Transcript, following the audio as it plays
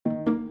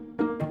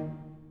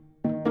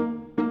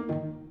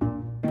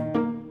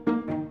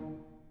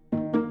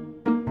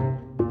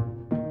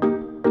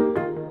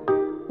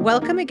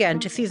Welcome again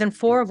to Season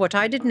 4 of What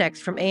I Did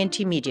Next from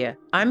A&T Media.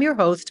 I'm your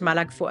host,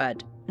 Malak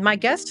Fuad. My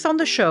guests on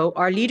the show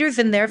are leaders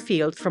in their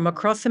fields from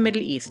across the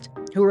Middle East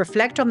who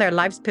reflect on their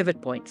life's pivot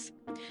points.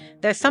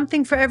 There's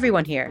something for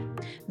everyone here.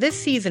 This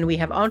season we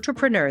have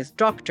entrepreneurs,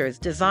 doctors,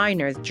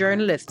 designers,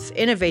 journalists,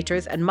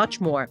 innovators, and much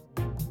more.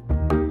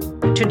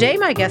 Today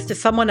my guest is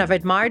someone I've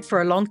admired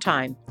for a long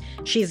time.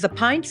 She's the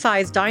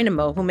pint-sized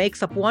dynamo who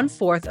makes up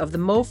 1/4 of the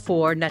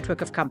Mowafi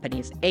network of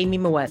companies, Amy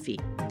Mowafi.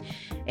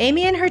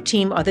 Amy and her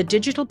team are the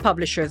digital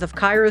publishers of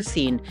Cairo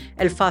Scene,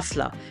 El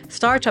Fasla,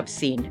 Startup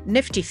Scene,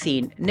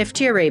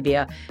 Nifty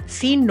Arabia,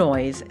 Scene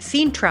Noise,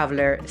 Scene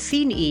Traveler,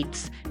 Scene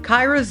Eats,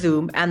 Cairo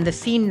Zoom, and the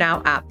Scene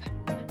Now app.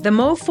 The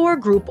Mo4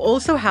 Group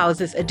also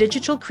houses a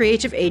digital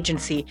creative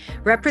agency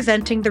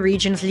representing the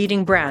region's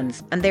leading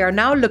brands, and they are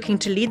now looking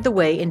to lead the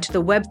way into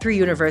the Web3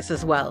 universe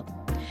as well.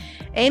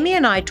 Amy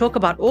and I talk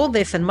about all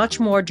this and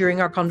much more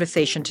during our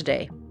conversation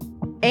today.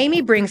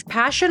 Amy brings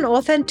passion,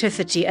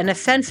 authenticity, and a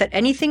sense that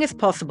anything is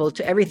possible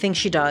to everything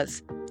she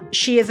does.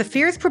 She is a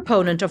fierce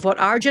proponent of what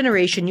our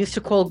generation used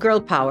to call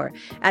girl power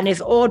and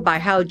is awed by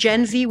how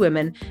Gen Z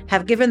women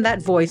have given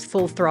that voice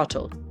full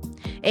throttle.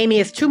 Amy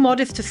is too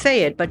modest to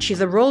say it, but she's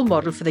a role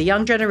model for the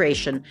young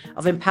generation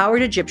of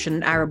empowered Egyptian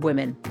and Arab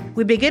women.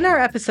 We begin our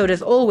episode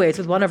as always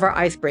with one of our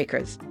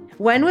icebreakers.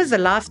 When was the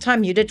last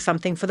time you did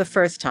something for the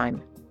first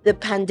time? The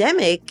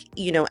pandemic,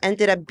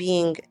 ended up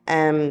being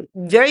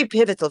very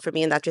pivotal for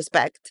me in that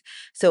respect.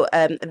 So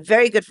a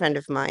very good friend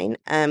of mine,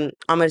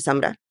 Amr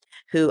Samra,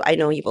 who I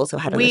know you've also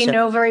had on the show. We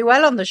know very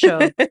well on the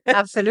show.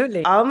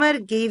 Absolutely. Amr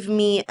gave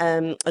me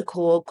a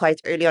call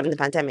quite early on in the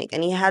pandemic,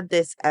 and he had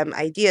this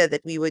idea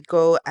that we would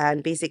go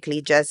and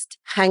basically just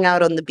hang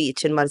out on the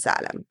beach in Marsa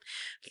Alam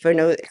for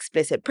no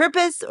explicit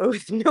purpose or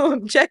with no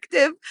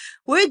objective.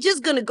 We're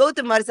just going to go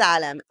to Marsa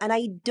Alam. And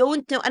I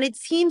don't know, and it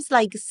seems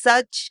like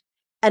such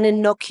an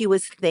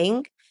innocuous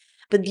thing,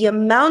 but the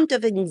amount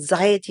of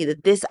anxiety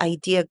that this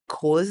idea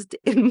caused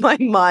in my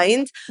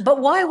mind. But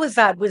why was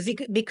that? Was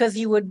it because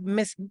you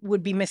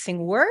would be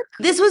missing work?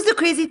 This was the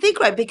crazy thing,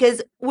 right?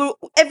 Because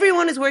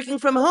everyone is working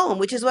from home,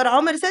 which is what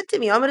Amr said to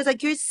me. Amr is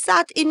like, you're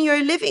sat in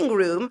your living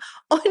room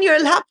on your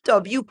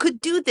laptop. You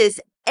could do this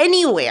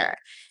anywhere.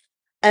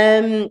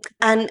 And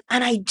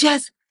I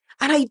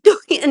don't,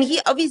 and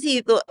he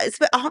obviously thought,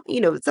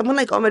 someone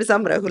like Amr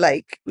Samra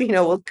who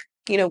will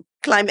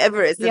climb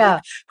Everest and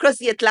cross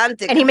the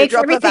Atlantic and he makes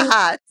drop everything, of a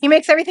hat. He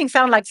makes everything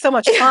sound like so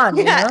much fun.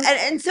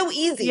 And so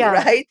easy,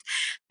 right?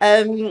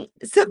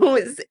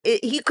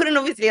 He couldn't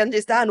obviously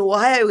understand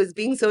why I was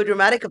being so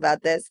dramatic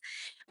about this.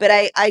 But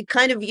I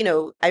kind of,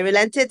 I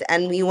relented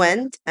and we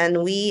went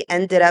and we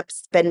ended up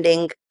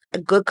spending a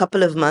good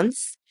couple of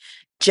months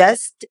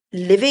just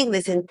living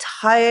this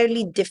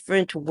entirely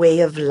different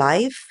way of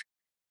life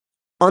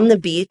on the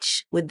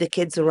beach with the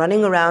kids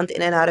running around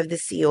in and out of the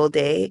sea all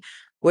day,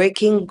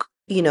 working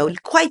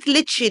quite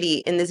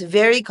literally in this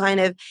very kind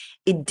of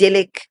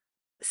idyllic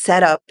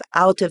setup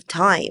out of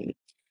time.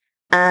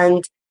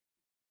 And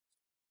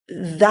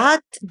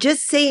that,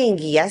 just saying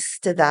yes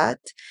to that,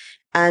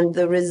 and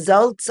the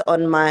results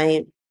on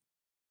my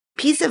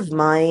peace of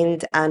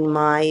mind and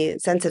my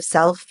sense of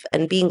self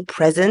and being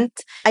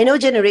present. I know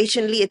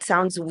generationally it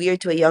sounds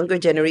weird to a younger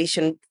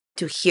generation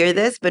to hear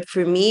this, but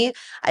for me,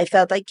 I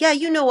felt like, yeah,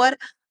 you know what?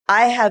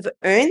 I have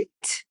earned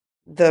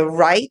the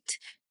right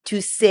to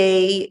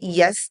say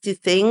yes to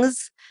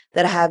things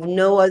that have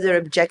no other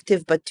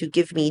objective but to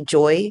give me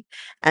joy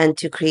and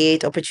to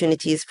create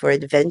opportunities for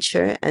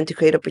adventure and to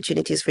create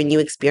opportunities for new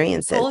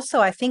experiences.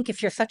 Also, I think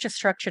if you're such a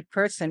structured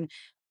person,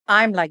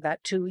 I'm like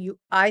that too. You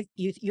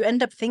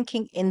end up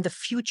thinking in the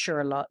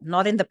future a lot,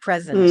 not in the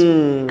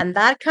present. And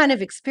that kind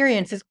of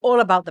experience is all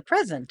about the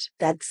present.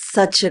 That's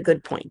such a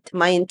good point.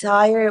 My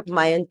entire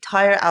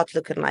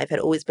outlook in life had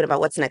always been about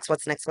what's next.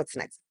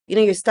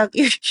 You're stuck,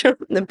 you're on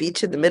the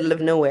beach in the middle of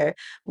nowhere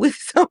with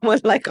someone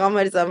like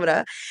Amr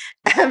Samra.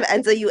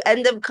 And so you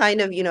end up kind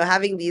of,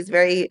 having these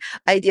very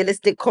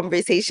idealistic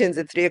conversations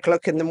at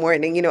 3:00 in the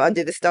morning,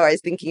 under the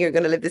stars, thinking you're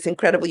going to live this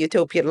incredible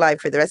utopian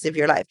life for the rest of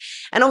your life.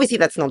 And obviously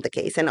that's not the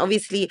case. And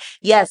obviously,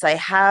 yes, I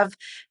have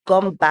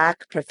gone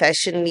back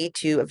professionally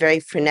to a very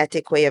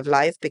frenetic way of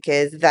life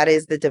because that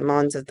is the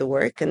demands of the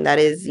work. And that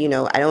is,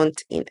 I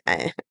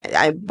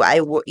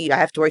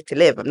have to work to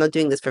live. I'm not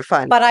doing this for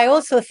fun. But I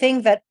also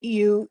think that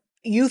you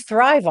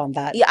thrive on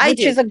that, which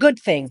is a good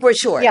thing. For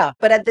sure. Yeah.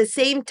 But at the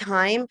same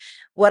time,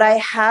 what I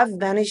have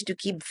managed to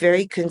keep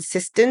very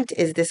consistent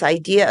is this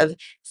idea of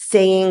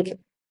saying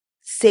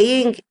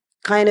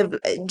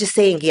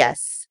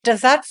yes.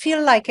 Does that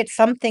feel like it's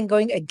something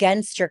going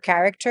against your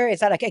character? Is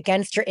that like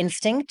against your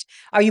instinct?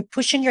 Are you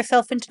pushing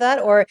yourself into that,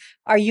 or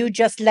are you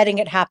just letting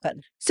it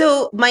happen?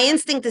 So my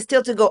instinct is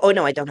still to go, oh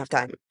no, I don't have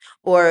time.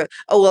 Or,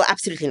 oh, well,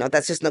 absolutely not.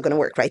 That's just not going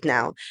to work right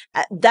now.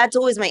 That's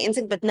always my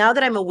instinct. But now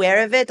that I'm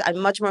aware of it, I'm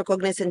much more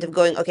cognizant of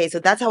going, okay, so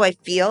that's how I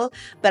feel.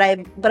 But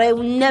I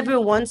never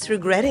once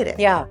regretted it.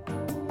 Yeah.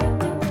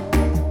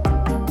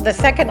 The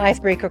second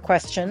icebreaker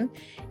question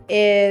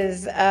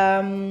is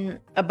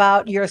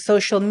about your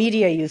social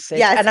media usage.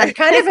 Yes. And I'm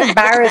kind of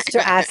embarrassed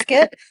to ask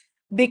it,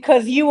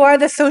 because you are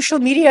the social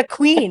media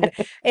queen.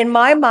 In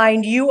my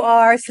mind, you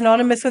are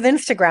synonymous with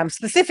Instagram,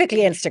 specifically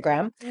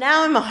Instagram.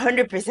 Now I'm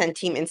 100%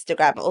 team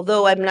Instagram.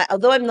 Although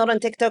I'm not on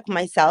TikTok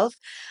myself,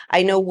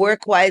 I know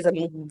work-wise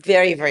I'm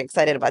very, very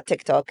excited about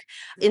TikTok.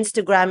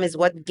 Instagram is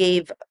what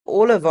gave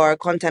all of our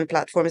content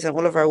platforms and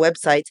all of our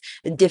websites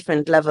a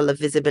different level of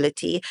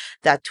visibility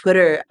that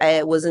Twitter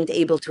wasn't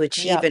able to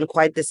achieve in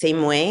quite the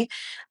same way.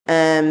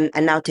 And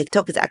now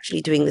TikTok is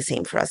actually doing the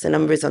same for us. The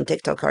numbers on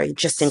TikTok are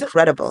just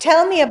incredible.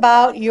 Tell me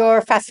about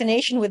your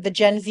fascination with the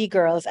Gen Z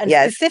girls and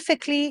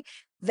specifically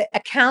the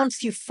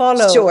accounts you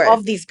follow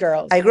of these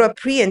girls. I grew up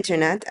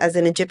pre-internet as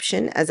an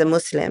Egyptian, as a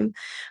Muslim,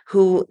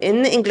 who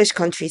in the English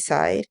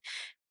countryside,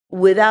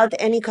 without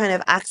any kind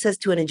of access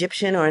to an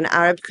Egyptian or an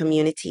Arab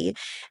community,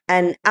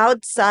 and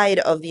outside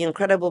of the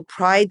incredible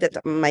pride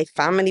that my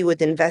family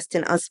would invest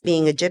in us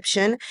being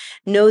Egyptian,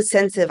 no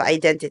sense of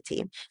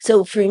identity.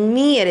 So for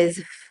me, it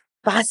is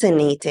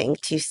fascinating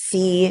to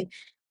see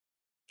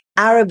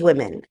Arab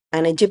women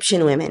and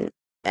Egyptian women,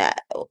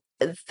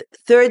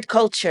 third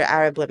culture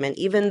Arab women,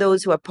 even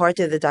those who are part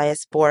of the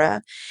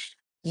diaspora,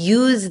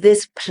 use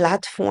this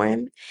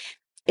platform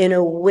in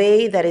a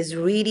way that is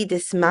really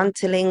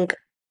dismantling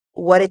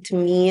what it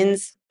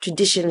means,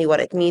 traditionally, what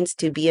it means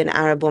to be an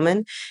Arab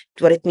woman,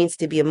 what it means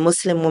to be a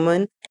Muslim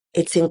woman.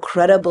 It's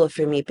incredible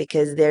for me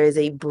because there is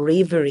a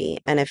bravery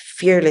and a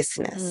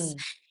fearlessness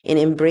in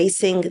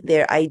embracing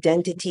their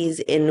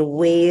identities in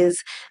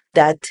ways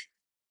that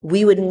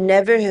we would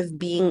never have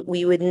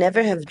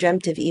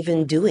dreamt of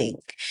even doing.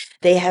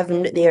 They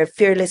are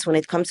fearless when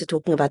it comes to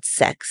talking about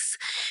sex.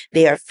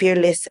 They are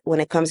fearless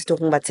when it comes to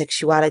talking about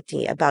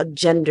sexuality, about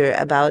gender,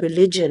 about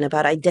religion,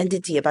 about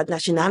identity, about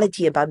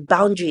nationality, about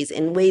boundaries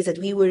in ways that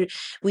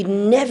we'd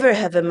never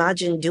have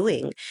imagined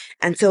doing.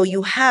 And so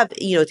you have,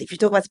 if you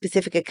talk about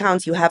specific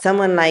accounts, you have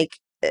someone like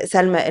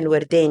Salma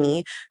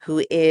El-Wardani,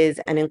 who is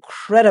an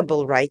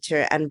incredible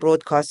writer and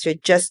broadcaster,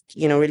 just,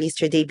 released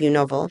her debut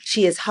novel.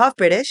 She is half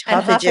British,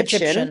 And half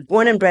Egyptian,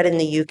 born and bred in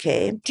the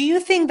UK. Do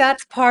you think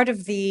that's part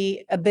of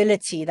the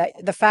ability,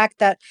 that the fact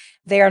that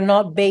they are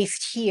not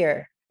based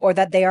here or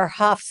that they are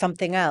half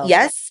something else?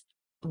 Yes,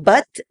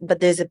 but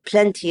there's a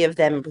plenty of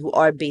them who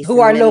are based Who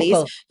in are the Middle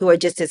local. East, who are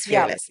just as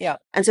fearless. Yeah.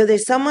 And so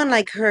there's someone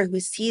like her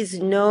who sees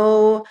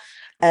no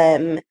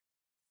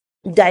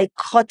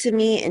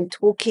dichotomy in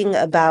talking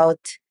about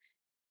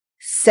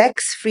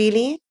sex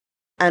freely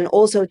and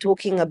also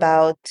talking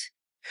about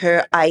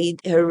her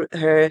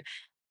identity,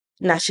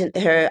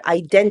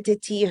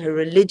 her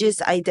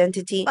religious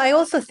identity. I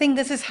also think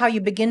this is how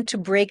you begin to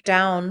break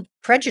down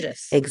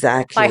prejudice.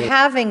 Exactly. By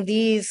having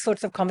these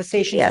sorts of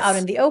conversations out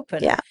in the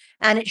open. Yeah.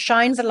 And it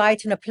shines a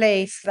light in a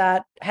place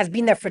that has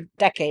been there for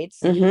decades,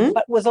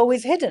 but was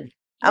always hidden.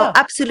 Oh,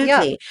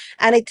 absolutely.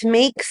 And it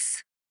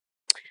makes,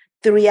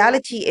 the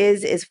reality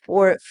is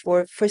for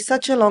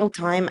such a long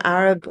time,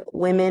 Arab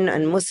women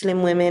and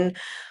Muslim women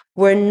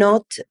were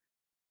not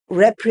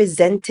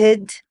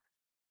represented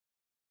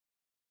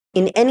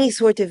in any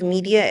sort of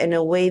media in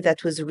a way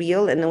that was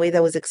real, in a way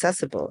that was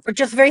accessible. Or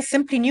just very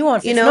simply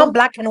nuanced. It's not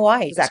black and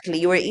white. Exactly.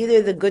 You were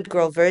either the good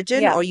girl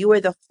virgin or you were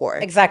the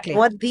whore. Exactly.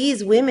 What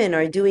these women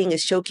are doing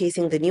is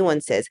showcasing the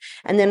nuances.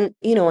 And then,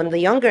 on the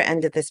younger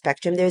end of the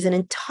spectrum, there's an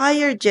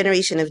entire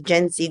generation of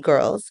Gen Z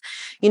girls.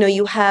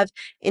 You have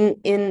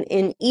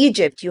in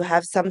Egypt, you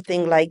have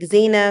something like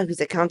Zaina, whose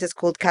account is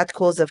called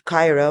Catcalls of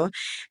Cairo.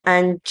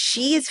 And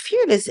she is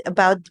fearless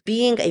about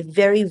being a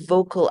very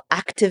vocal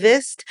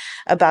activist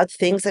about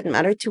things that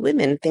matter to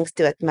women, things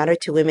that matter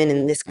to women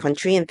in this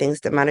country and things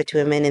that matter to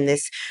women in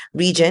this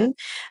region.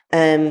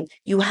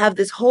 You have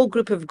this whole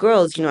group of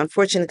girls,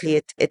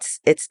 unfortunately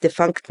it's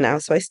defunct now,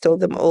 so I stole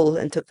them all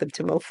and took them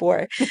to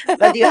Mo4.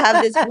 But you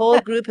have this whole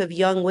group of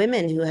young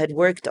women who had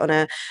worked on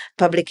a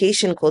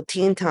publication called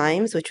Teen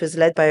Times, which was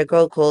led by a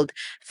girl called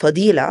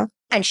Fadila.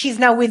 And she's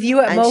now with you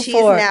at Mo4. And she's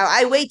now,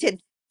 I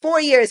waited 4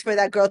 years for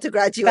that girl to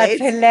graduate.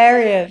 That's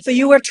hilarious. So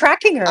you were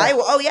tracking her.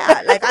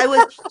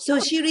 So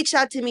she reached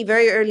out to me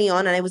very early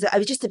on, and I was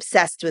just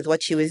obsessed with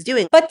what she was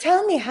doing. But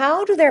tell me,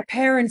 how do their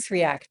parents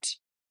react?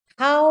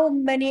 How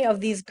many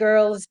of these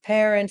girls'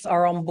 parents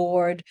are on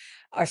board,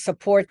 are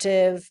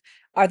supportive?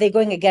 Are they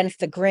going against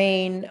the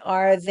grain?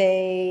 Are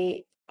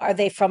they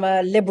from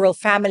a liberal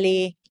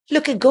family?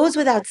 Look, it goes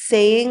without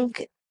saying,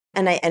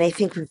 and I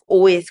think we've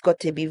always got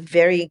to be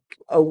very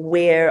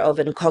aware of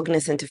and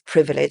cognizant of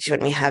privilege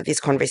when we have these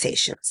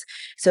conversations.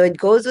 So it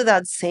goes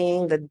without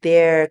saying that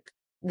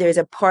there's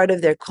a part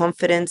of their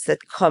confidence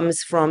that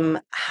comes from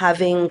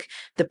having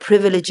the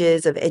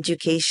privileges of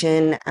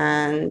education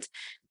and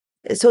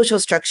social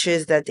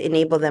structures that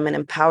enable them and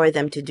empower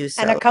them to do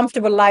so. And a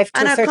comfortable life to a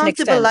certain extent. And a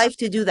comfortable life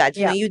to do that.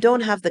 You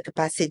don't have the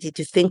capacity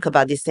to think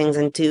about these things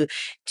and to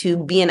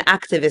be an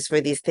activist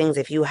for these things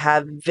if you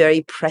have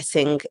very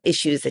pressing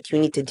issues that you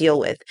need to deal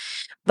with.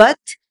 But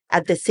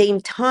at the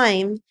same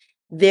time,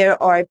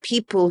 there are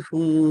people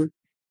who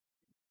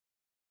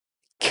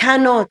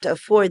cannot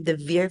afford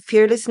the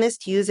fearlessness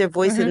to use their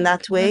voice in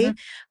that way,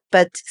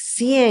 But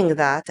seeing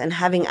that and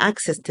having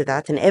access to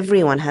that, and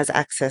everyone has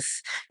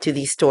access to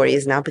these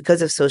stories now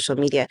because of social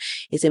media,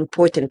 is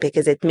important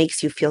because it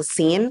makes you feel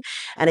seen,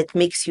 and it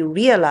makes you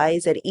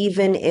realize that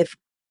even if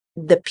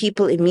the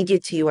people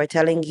immediate to you are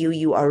telling you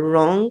you are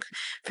wrong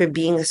for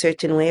being a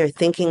certain way or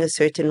thinking a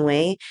certain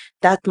way,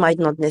 that might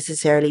not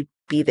necessarily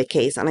be the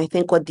case. And I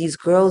think what these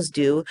girls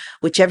do,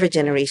 whichever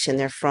generation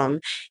they're from,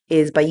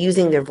 is by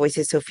using their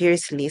voices so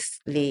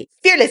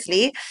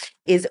fearlessly,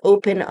 is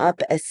open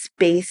up a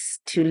space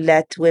to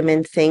let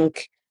women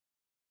think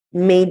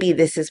maybe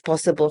this is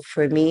possible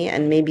for me,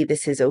 and maybe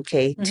this is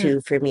okay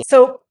too for me.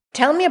 So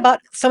tell me about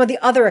some of the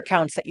other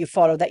accounts that you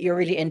follow that you're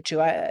really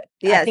into. I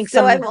Yes, think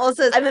so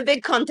some, I'm a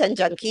big content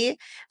junkie.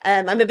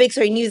 I'm a big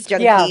news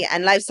junkie yeah.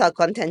 and lifestyle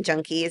content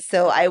junkie.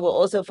 So I will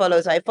also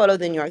I follow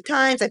the New York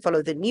Times, I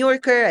follow the New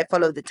Yorker, I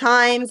follow the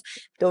Times.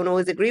 Don't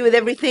always agree with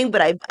everything,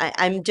 but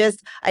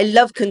I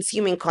love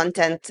consuming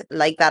content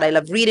like that. I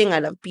love reading. I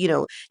love,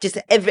 just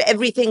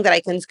everything that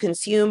I can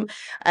consume.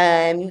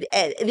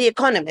 The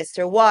Economist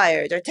or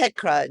Wired or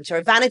TechCrunch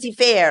or Vanity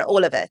Fair,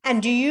 all of it.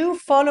 And do you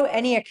follow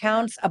any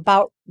accounts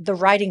about the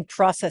writing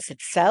process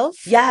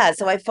itself? Yeah,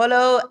 so I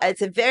follow,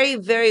 it's a very,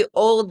 very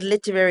old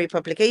literary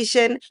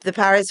publication, the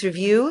Paris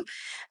Review.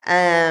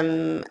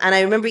 And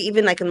I remember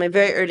even like in my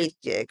very early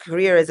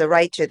career as a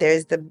writer,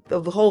 there's the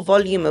whole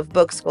volume of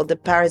books called the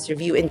Paris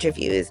Review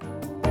Interviews.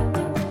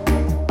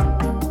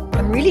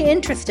 I'm really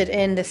interested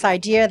in this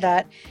idea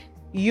that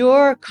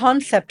your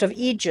concept of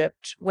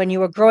Egypt when you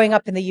were growing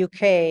up in the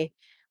UK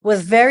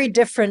was very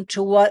different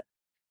to what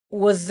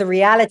was the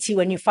reality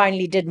when you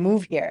finally did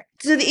move here.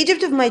 So the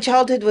Egypt of my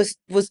childhood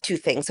was two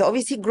things. So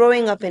obviously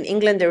growing up in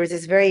England, there was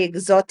this very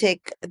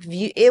exotic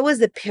view. It was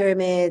the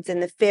pyramids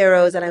and the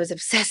pharaohs, and I was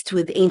obsessed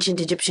with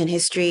ancient Egyptian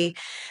history.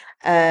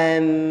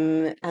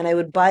 And I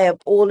would buy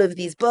up all of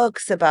these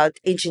books about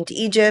ancient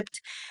Egypt.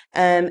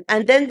 And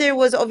then there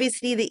was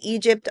obviously the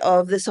Egypt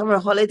of the summer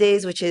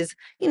holidays, which is,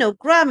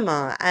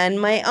 grandma and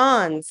my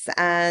aunts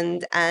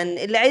and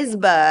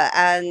Izba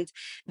and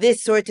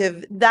this sort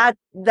of that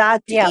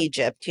Yeah.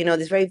 Egypt,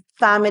 this very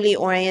family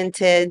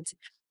oriented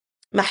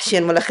محشي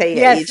الملوخية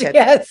Yes, Egypt,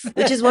 yes.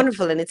 which is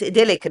wonderful and it's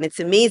idyllic and it's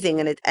amazing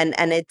and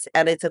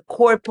it's a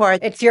core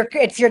part. It's your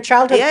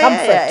childhood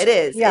comfort. Yeah, it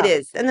is. It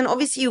is. And then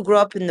obviously you grow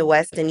up in the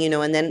West and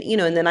then,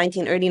 in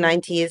the early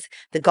 90s,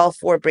 the Gulf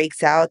War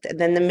breaks out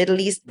and then the Middle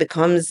East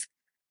becomes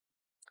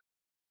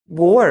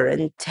war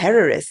and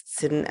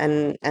terrorists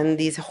and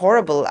these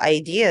horrible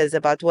ideas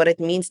about what it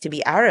means to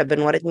be Arab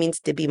and what it means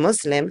to be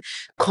Muslim,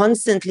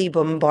 constantly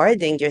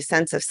bombarding your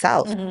sense of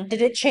self.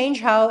 Did it change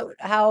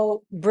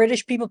how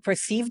British people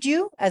perceived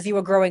you as you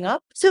were growing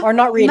up? So, Or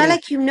not really?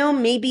 Malak,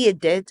 maybe it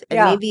did and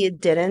Yeah. maybe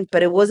it didn't,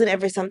 but it wasn't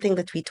ever something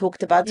that we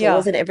talked about. So it Yeah.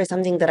 wasn't ever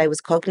something that I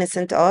was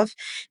cognizant of.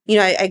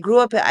 I grew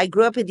up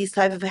at these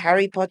type of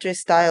Harry Potter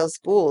style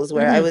schools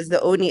where I was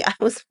the only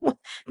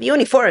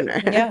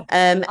foreigner. Yeah.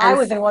 I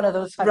was in one of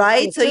those types of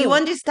right. schools So you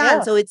too. understand.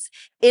 Yeah. So it's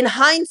in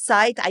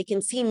hindsight, I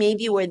can see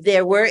maybe where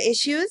there were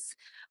issues,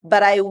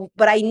 but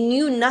I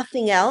knew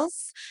nothing else.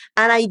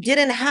 And I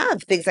didn't have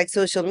things like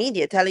social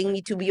media telling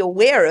me to be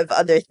aware of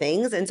other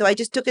things. And so I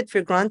just took it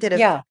for granted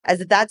as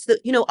that's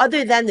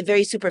other than the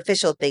very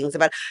superficial things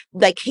about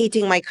like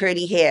hating my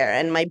curly hair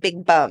and my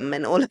big bum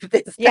and all of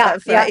this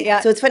stuff. Right.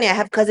 Yeah. So it's funny. I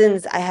have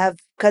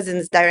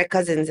cousins, direct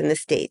cousins in the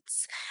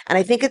States. And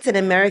I think it's an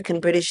American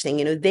British thing.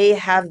 They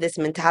have this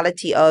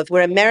mentality of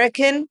we're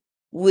American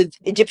with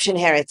Egyptian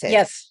heritage.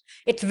 Yes.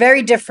 It's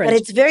very different. But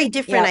it's very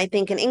different, I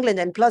think, in England.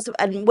 And plus,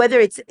 and whether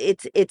it's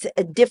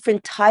a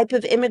different type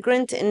of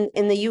immigrant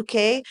in the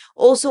UK.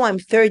 Also, I'm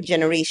third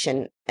generation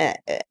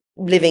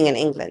living in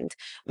England.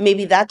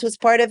 Maybe that was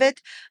part of it,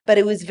 but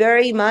it was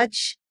very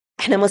much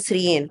احنا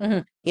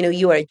مصريين.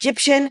 You are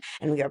Egyptian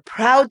and we are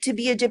proud to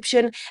be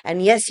Egyptian.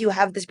 And yes, you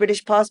have this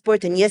British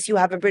passport and yes, you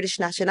have a British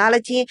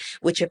nationality,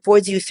 which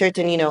affords you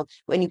certain,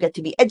 when you get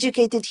to be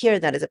educated here,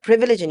 that is a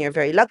privilege and you're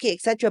very lucky,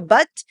 etc.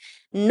 But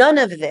none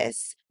of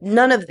this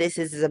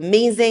is as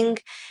amazing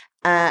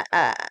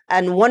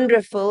and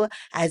wonderful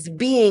as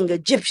being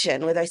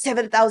Egyptian with our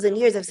 7,000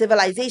 years of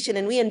civilization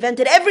and we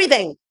invented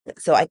everything.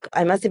 So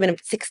I must have been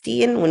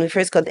 16 when we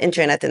first got the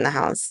internet in the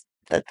house,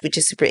 which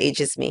is super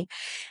ages me.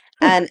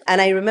 And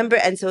I remember,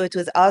 and so it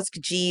was Ask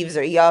Jeeves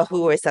or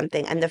Yahoo or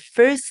something. And the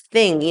first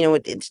thing, you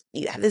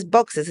have this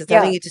box that is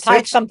telling you to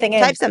type something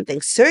in. Type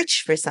something,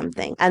 search for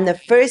something. And the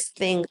first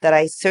thing that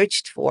I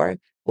searched for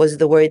was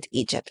the word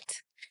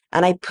Egypt.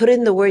 And I put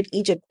in the word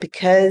Egypt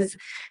because,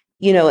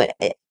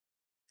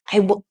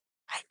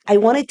 I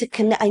wanted to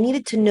connect. I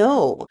needed to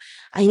know.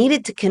 I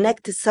needed to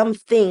connect to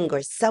something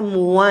or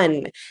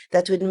someone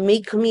that would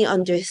make me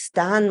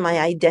understand my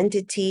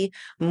identity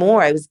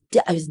more. I was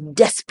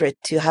desperate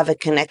to have a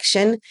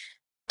connection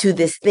to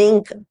this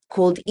thing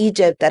called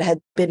Egypt that had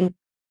been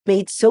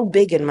made so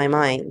big in my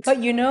mind. But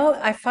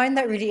I find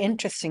that really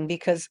interesting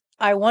because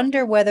I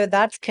wonder whether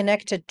that's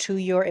connected to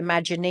your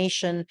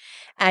imagination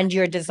and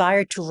your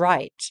desire to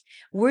write.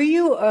 Were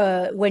you,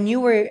 when you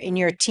were in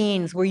your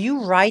teens, were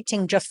you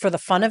writing just for the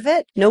fun of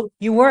it? Nope.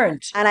 You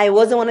weren't. And I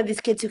wasn't one of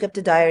these kids who kept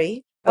a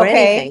diary. or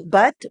Okay. anything.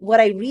 But what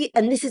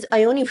and this is,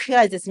 I only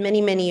realized this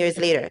many, many years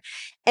later,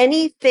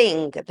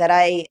 anything that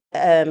I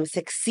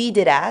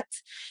succeeded at,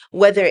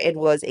 whether it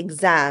was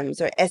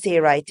exams or essay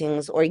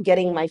writings or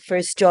getting my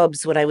first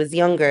jobs when I was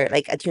younger,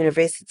 like at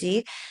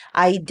university,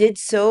 I did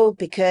so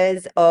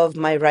because of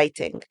my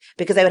writing,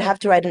 because I would have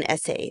to write an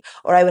essay,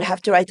 or I would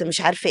have to write a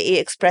مش عارفة إيه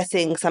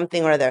expressing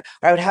something or other,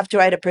 or I would have to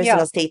write a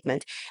personal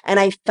statement. And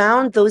I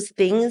found those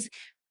things,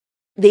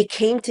 they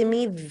came to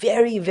me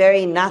very,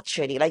 very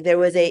naturally. Like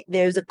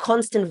there's a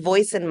constant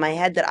voice in my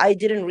head that I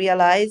didn't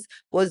realize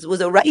was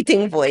a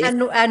writing voice.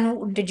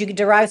 And did you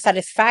derive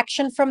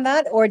satisfaction from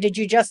that, or did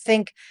you just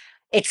think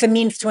it's a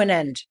means to an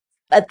end?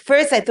 At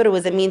first, I thought it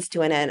was a means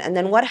to an end. And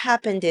then what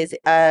happened is,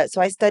 so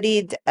I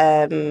studied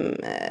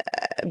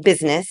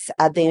business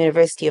at the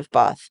University of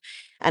Bath.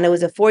 And it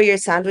was a 4-year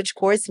sandwich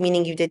course,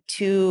 meaning you did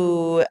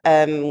 2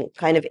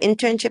 kind of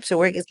internships or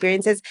work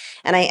experiences.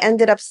 And I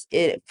ended up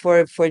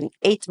for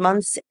 8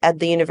 months at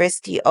the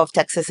University of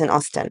Texas in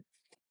Austin.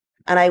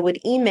 And I would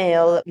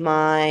email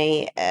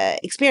my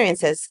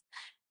experiences.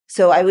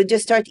 So I would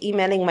just start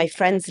emailing my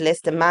friends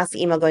list, a mass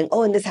email going,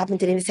 oh, and this happened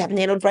today, this happened.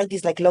 I would write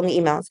these like long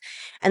emails.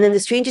 And then the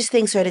strangest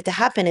thing started to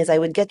happen is I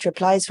would get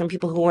replies from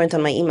people who weren't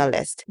on my email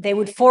list. They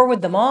would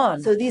forward them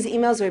on. So these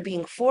emails were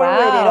being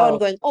forwarded on,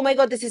 going, oh my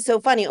God, this is so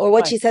funny. Or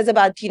what she says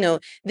about,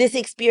 this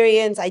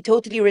experience, I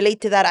totally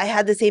relate to that. I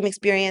had the same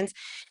experience.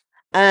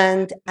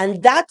 And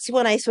that's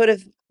when I sort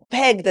of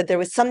pegged that there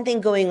was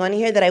something going on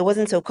here that I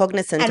wasn't so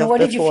cognizant of before. And what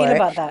did you feel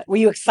about that? Were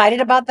you excited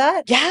about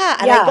that? Yeah,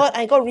 and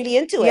I got really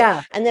into it.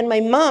 Yeah. And then my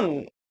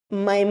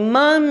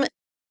mom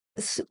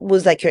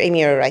was like, you're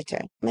Amy, you're a writer.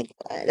 I'm like,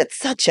 that's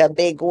such a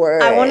big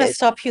word. I want to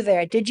stop you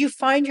there. Did you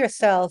find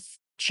yourself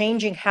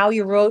changing how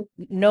you wrote,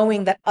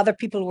 knowing that other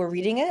people were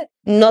reading it?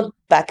 Not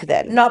back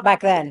then. Not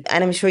back then.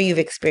 And I'm sure you've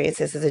experienced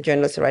this as a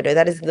journalist or writer.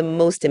 That is the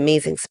most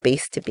amazing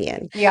space to be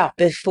in. Yeah.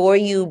 Before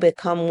you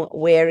become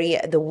wary,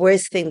 the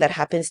worst thing that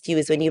happens to you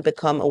is when you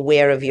become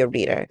aware of your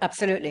reader.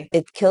 Absolutely.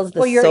 It kills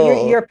the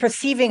soul. You're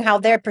perceiving how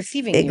they're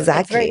perceiving you.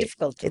 It's very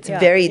difficult. It's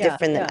very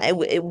different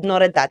than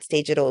not at that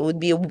stage at all. It would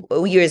be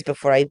years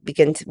before I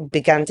began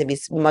to be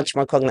much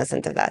more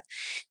cognizant of that.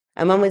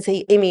 And mom would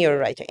say, Amy, you're a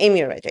writer. Amy,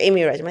 you're a writer. Amy,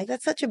 you're a writer. I'm like,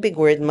 that's such a big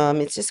word,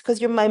 mom. It's just because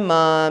you're my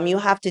mom. You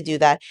have to do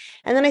that.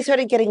 And then I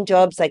started getting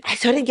jobs. Like I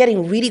started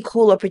getting really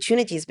cool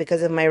opportunities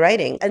because of my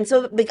writing. And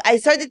so I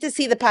started to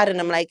see the pattern.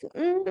 I'm like,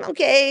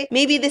 okay,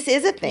 maybe this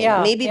is a thing.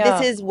 Maybe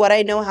this is what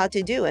I know how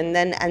to do.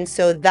 And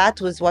so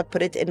that was what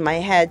put it in my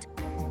head.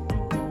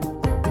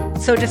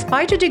 So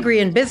despite a degree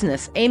in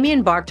business, Amy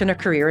embarked on a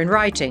career in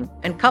writing,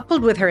 and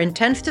coupled with her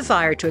intense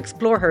desire to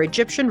explore her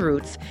Egyptian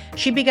roots,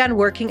 she began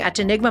working at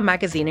Enigma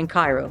magazine in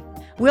Cairo.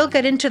 We'll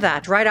get into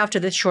that right after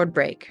this short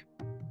break.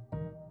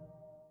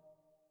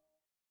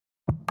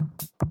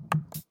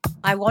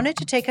 I wanted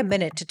to take a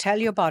minute to tell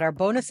you about our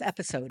bonus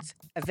episodes,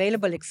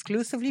 available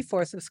exclusively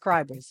for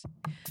subscribers.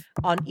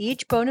 On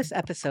each bonus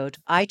episode,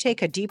 I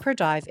take a deeper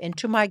dive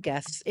into my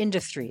guests'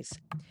 industries,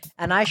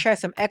 and I share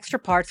some extra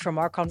parts from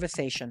our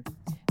conversation.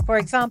 For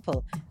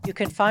example, you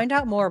can find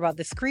out more about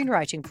the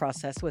screenwriting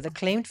process with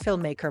acclaimed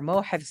filmmaker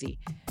Mowafi,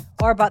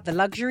 or about the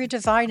luxury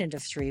design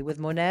industry with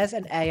Monez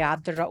and Aya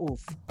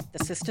Abdelraouf,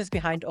 the sisters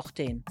behind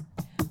Ukhtain.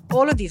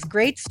 All of these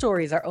great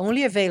stories are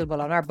only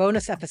available on our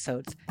bonus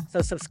episodes,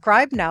 so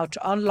subscribe now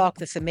to unlock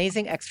this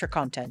amazing extra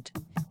content.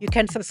 You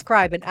can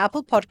subscribe in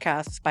Apple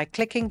Podcasts by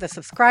clicking the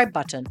subscribe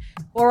button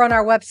or on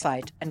our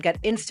website and get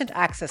instant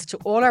access to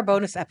all our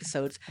bonus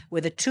episodes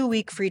with a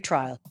 2-week free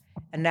trial.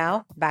 And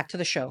now, back to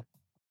the show.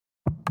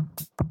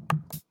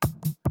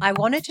 I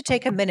wanted to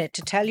take a minute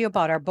to tell you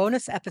about our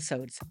bonus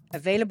episodes,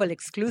 available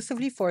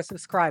exclusively for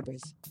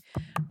subscribers.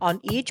 On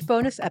each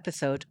bonus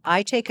episode,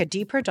 I take a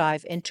deeper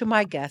dive into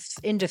my guests'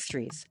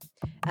 industries,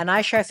 and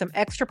I share some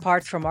extra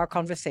parts from our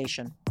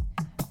conversation.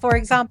 For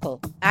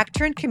example,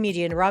 actor and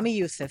comedian Rami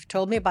Youssef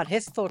told me about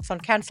his thoughts on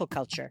cancel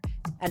culture,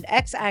 and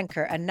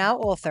ex-anchor and now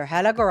author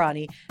Hala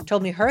Gorani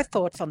told me her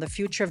thoughts on the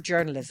future of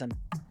journalism.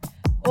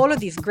 All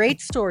of these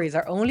great stories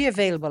are only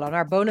available on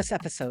our bonus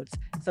episodes,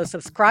 so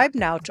subscribe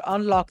now to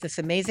unlock this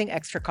amazing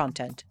extra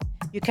content.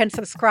 You can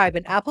subscribe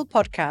in Apple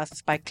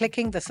Podcasts by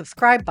clicking the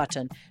subscribe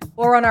button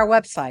or on our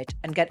website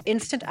and get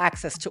instant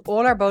access to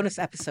all our bonus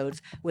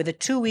episodes with a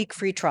 2-week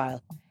free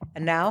trial.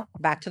 And now,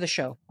 back to the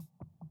show.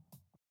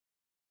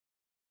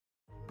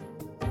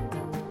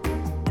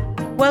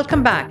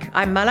 Welcome back.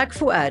 I'm Malak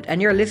Fuad,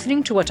 and you're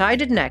listening to What I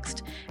Did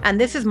Next, and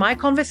this is my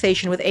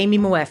conversation with Amy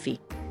Mowafi.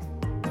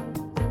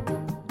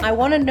 I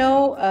want to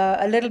know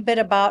a little bit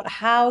about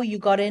how you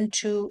got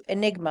into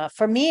Enigma.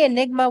 For me,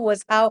 Enigma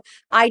was how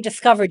I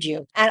discovered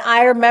you. And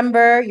I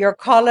remember your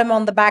column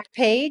on the back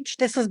page.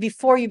 This was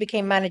before you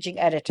became managing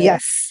editor.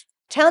 Yes.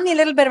 Tell me a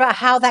little bit about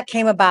how that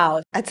came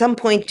about. At some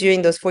point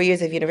during those 4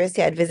 years of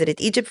university, I'd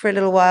visited Egypt for a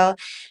little while,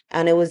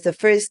 and it was the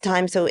first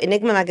time. So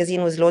Enigma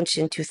magazine was launched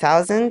in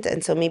 2000,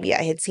 and so maybe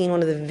I had seen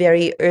one of the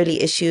very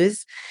early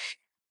issues.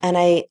 And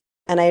I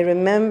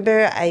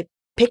remember I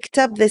picked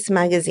up this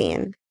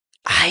magazine.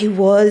 I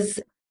was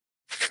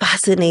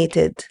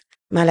fascinated,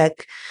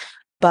 Malak,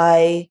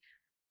 by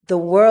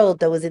the world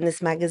that was in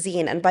this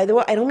magazine. And by the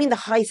way, I don't mean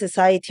the high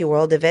society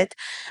world of it.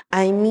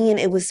 I mean,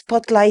 it was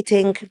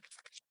spotlighting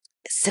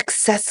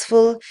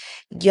successful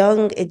young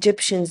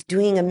Egyptians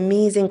doing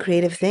amazing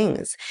creative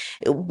things,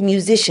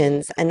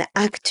 musicians and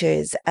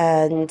actors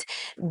and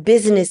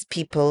business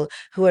people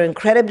who are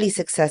incredibly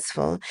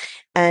successful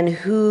and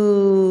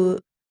who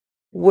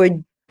were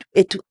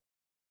it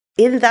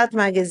in that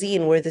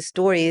magazine were the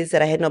stories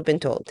that I had not been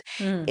told.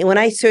 And when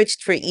I searched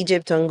for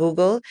Egypt on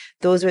Google,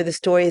 those were the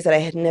stories that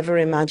I had never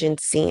imagined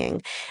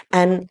seeing.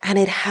 And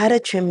it had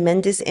a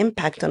tremendous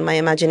impact on my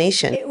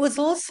imagination. It was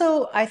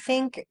also, I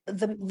think,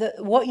 the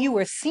what you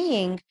were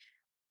seeing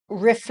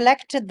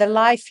reflected the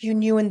life you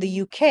knew in the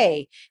UK.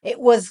 It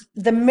was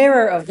the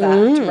mirror of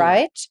that,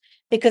 right?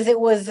 Because it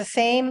was the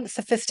same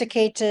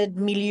sophisticated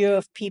milieu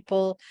of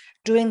people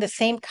doing the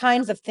same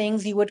kinds of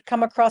things you would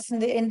come across in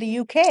the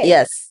UK.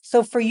 Yes. So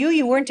for you,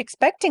 you weren't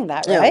expecting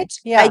that, No. right?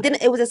 I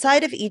didn't. It was a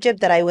side of Egypt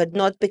that I would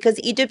not, because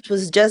Egypt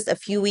was just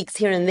a few weeks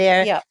here and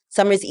there, Yeah.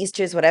 summers,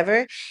 Easters, whatever.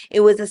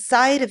 It was a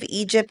side of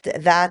Egypt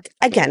that,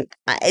 again,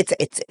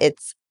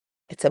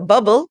 it's a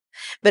bubble,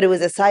 but it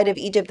was a side of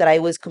Egypt that I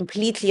was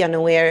completely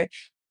unaware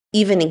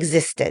even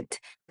existed.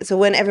 So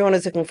when everyone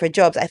was looking for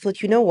jobs, I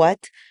thought, you know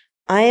what?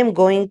 I am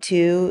going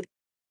to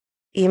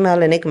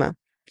email Enigma.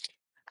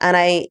 And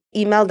I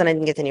emailed and I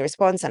didn't get any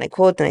response. And I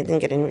called and I didn't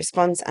get any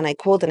response. And I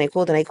called and I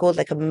called and I called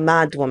like a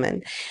mad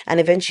woman. And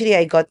eventually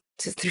I got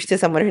through to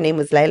someone. Her name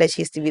was Laila.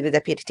 She used to be the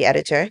deputy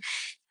editor.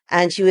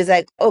 And she was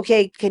like,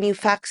 okay, can you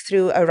fax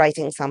through a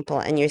writing sample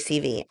and your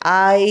CV?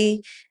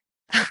 I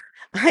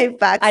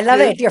faxed. I love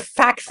it. You're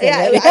faxing.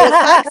 Yeah, it. I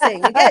was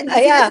faxing. Again, you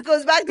see, this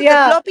goes back to the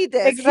floppy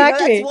disk. You know,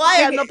 Exactly. that's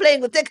why I'm not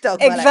playing with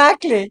TikTok.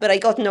 Exactly. But I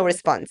got no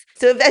response.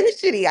 So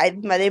eventually,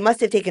 they must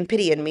have taken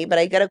pity on me, but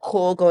I got a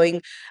call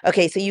going,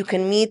 okay, so you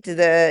can meet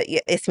the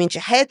Yasmin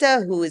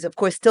Shaheta, who is, of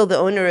course, still the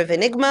owner of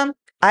Enigma.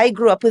 I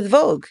grew up with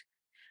Vogue.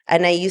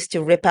 And I used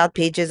to rip out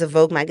pages of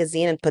Vogue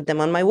magazine and put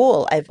them on my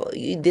wall.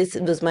 This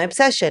was my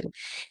obsession.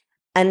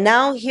 And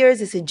now here's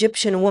this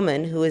Egyptian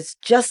woman who is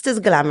just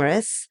as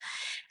glamorous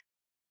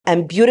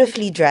and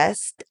beautifully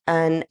dressed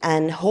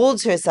and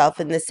holds herself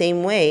in the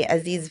same way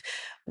as these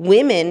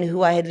women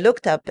who I had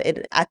looked up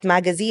at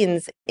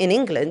magazines in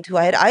England, who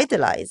I had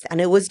idolized. And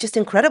it was just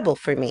incredible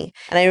for me.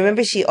 And I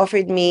remember she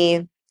offered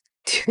me,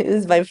 she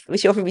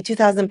offered me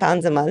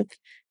 £2,000 a month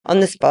on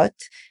the spot.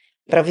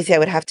 But obviously I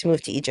would have to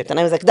move to Egypt.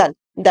 And I was like, done.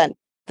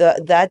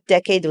 That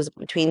decade was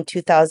between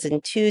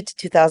 2002 to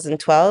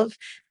 2012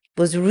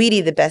 was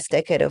really the best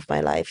decade of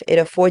my life. It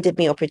afforded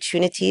me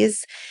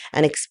opportunities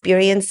and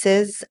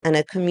experiences and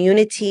a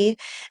community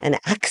and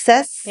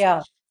access.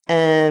 Yeah.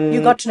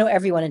 You got to know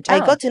everyone in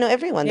town. I got to know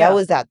everyone. Yeah.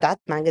 That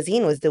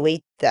magazine was the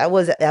way that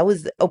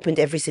was opened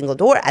every single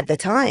door at the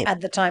time.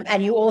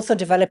 And you also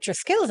developed your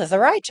skills as a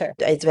writer.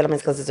 I developed my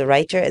skills as a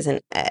writer, as an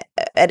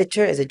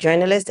editor, as a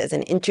journalist, as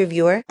an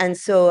interviewer. And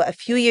so a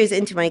few years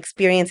into my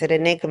experience at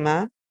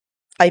Enigma,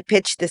 I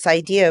pitched this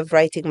idea of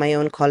writing my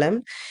own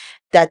column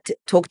that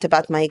talked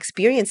about my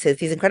experiences,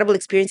 these incredible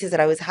experiences that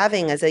I was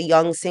having as a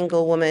young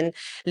single woman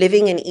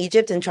living in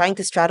Egypt and trying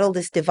to straddle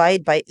this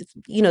divide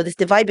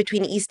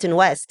between East and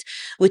West,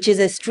 which is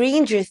a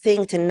stranger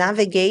thing to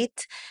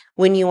navigate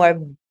when you are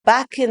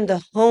back in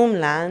the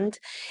homeland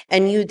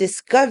and you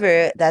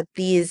discover that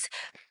these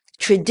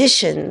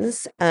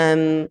traditions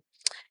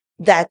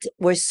that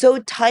were so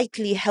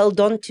tightly held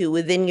onto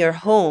within your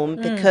home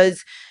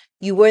because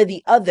you were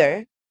the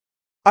other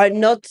are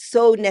not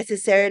so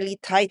necessarily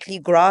tightly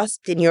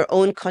grasped in your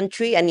own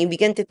country. And you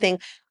begin to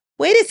think,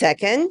 wait a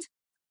second,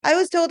 I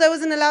was told I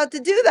wasn't allowed to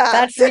do that.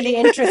 That's really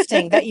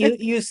interesting that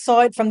you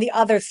saw it from the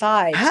other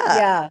side.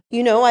 Yeah.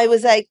 You know, I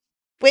was like,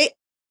 wait,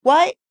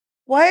 why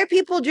are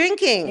people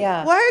drinking?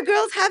 Yeah. Why are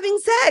girls having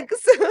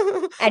sex?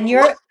 And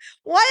you're...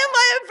 Why am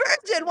I a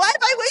virgin? Why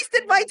have I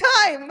wasted my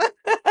time?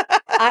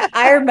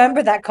 I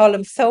remember that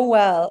column so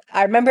well.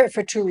 I remember it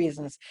for two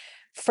reasons.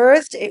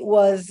 First, it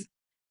was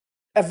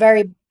a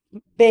very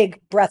big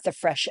breath of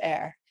fresh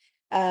air.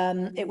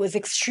 It was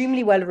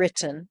extremely well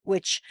written,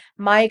 which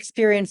my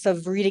experience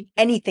of reading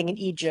anything in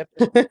Egypt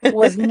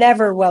was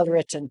never well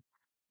written.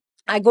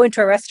 I go into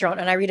a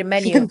restaurant and I read a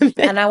menu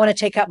and I want to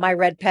take out my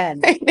red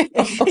pen.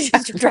 It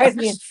just drives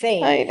me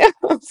insane. I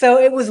know. So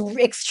it was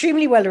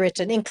extremely well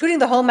written, including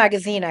the whole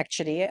magazine,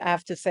 actually, I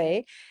have to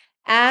say.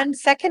 And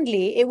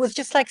secondly, it was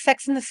just like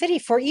Sex in the City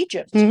for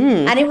Egypt.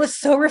 And it was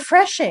so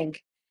refreshing.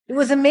 It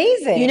was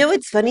amazing. You know,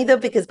 it's funny though,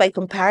 because by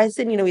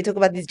comparison, you know, we talk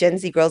about these Gen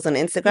Z girls on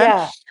Instagram.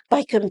 Yeah.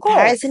 By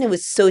comparison, it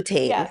was so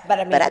tame. Yeah, but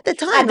I mean, but at the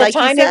time, it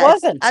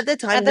wasn't. At the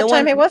time, At the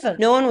time, it wasn't.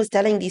 No one was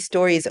telling these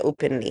stories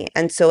openly.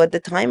 And so at the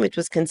time, it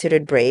was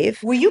considered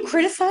brave. Were you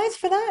criticized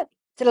for that?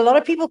 Did a lot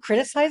of people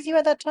criticize you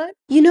at that time?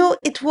 You know,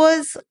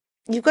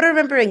 you've got to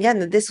remember again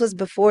that this was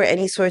before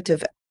any sort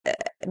of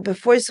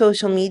before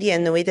social media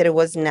in the way that it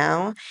was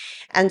now.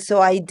 And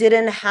so I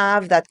didn't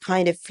have that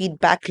kind of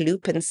feedback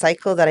loop and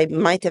cycle that I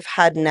might have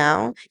had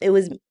now. It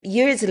was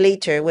years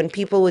later when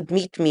people would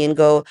meet me and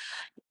go,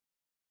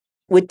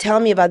 would tell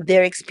me about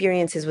their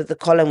experiences with the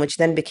column, which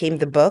then became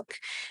the book,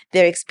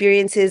 their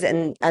experiences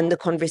and the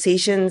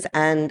conversations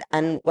and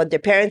what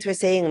their parents were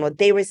saying and what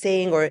they were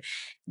saying, or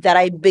that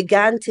I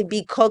began to be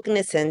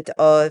cognizant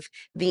of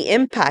the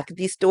impact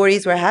these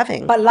stories were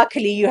having. But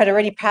luckily, you had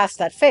already passed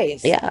that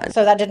phase. Yeah.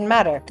 So that didn't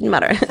matter. Didn't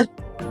matter.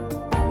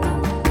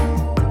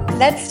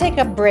 Let's take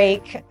a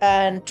break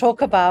and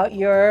talk about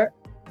your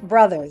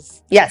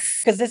brothers.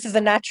 Yes. Because this is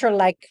a natural,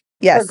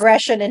 Yes.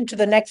 progression into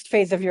the next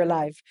phase of your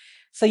life.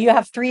 So you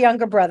have 3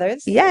 younger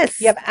brothers. Yes.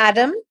 You have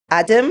Adam,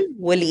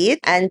 Walid,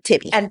 and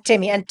Timmy. and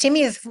Timmy. And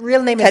Timmy's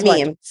real name is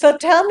Tamim. what? So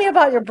tell me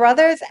about your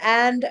brothers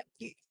and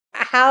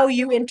how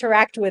you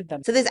interact with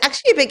them. So there's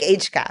actually a big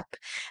age gap.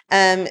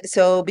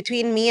 So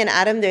between me and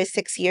Adam, there's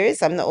 6 years.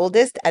 I'm the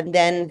oldest, and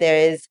then there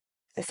is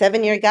a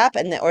 7-year gap,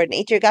 or an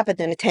 8-year gap, and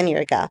then a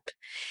 10-year gap.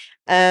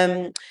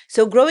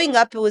 So growing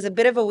up, it was a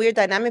bit of a weird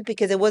dynamic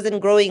because it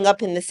wasn't growing up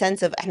in the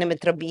sense of احنا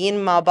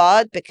متربيين مع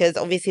بعض, because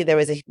obviously there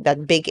was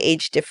that big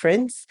age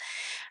difference.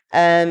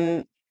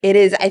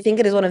 I think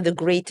it is one of the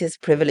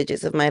greatest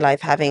privileges of my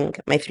life, having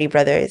my 3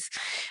 brothers,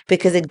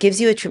 because it gives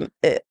you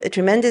a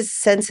tremendous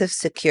sense of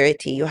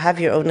security. You have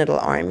your own little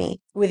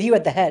army. With you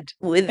at the head.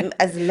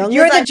 As long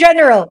You're as the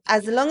general.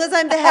 As long as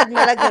I'm the head,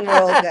 Malak, then we're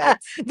all good.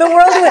 The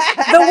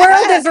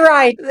world is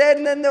right.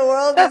 Then the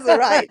world is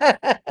right.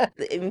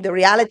 The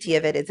reality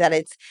of it is that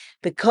it's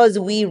because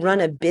we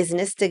run a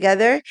business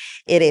together,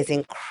 it is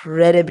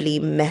incredibly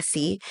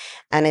messy,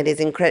 and it is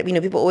incredible.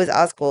 People always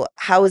ask, well,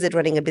 how is it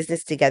running a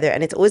business together?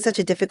 And it's always such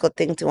a difficult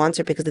thing to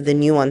answer because of the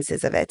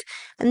nuances of it.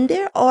 And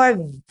there are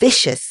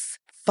vicious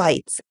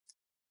fights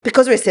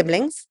because we're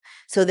siblings.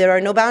 So there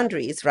are no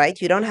boundaries, right?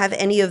 You don't have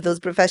any of those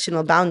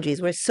professional boundaries.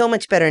 We're so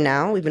much better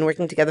now. We've been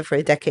working together for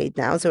a decade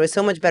now. So we're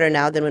so much better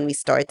now than when we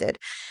started.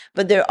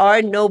 But there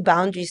are no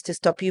boundaries to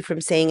stop you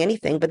from saying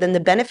anything. But then the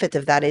benefit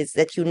of that is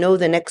that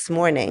the next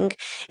morning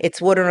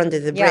it's water under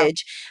the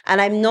bridge.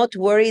 And I'm not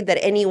worried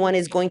that anyone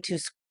is going to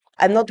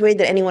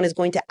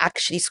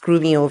actually screw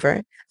me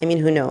over. I mean,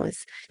 who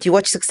knows? Do you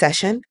watch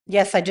Succession?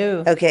 Yes, I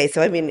do. Okay,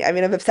 so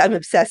I'm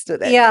obsessed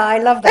with it. Yeah, I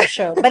love that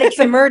show. But it's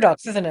the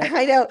Murdochs, isn't it?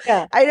 I know.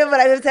 Yeah. I know, but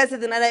I'm obsessed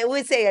with it. And I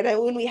always say,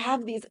 when we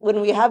have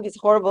these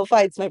horrible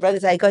fights, my brother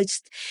said,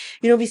 just,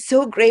 it'd be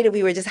so great if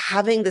we were just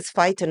having this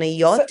fight on a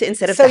yacht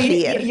instead of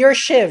Tahrir. You're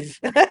Shiv.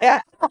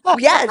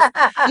 Yes.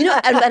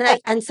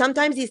 And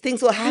sometimes these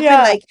things will happen.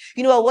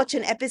 Yeah. I'll watch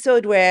an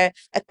episode where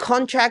a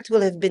contract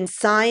will have been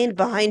signed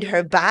behind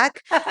her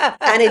back,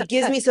 and it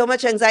gives me so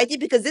much anxiety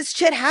because this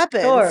shit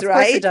happens, of right?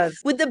 course it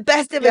does. With the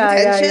best of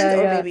intentions,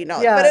 or maybe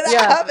not, but it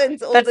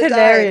happens all the time. That's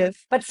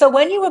hilarious. But so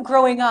when you were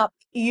growing up,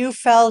 you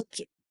felt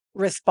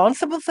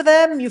responsible for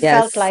them? You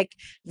felt like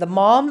the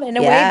mom in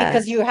a way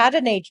because you had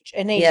an age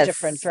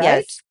difference, right?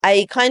 Yes.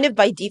 I kind of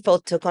by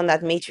default took on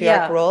that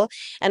matriarch role.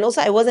 And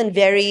also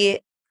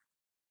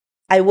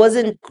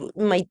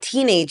my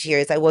teenage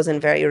years, I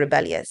wasn't very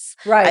rebellious.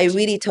 Right. I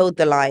really towed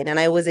the line, and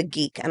I was a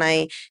geek, and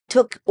I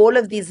took all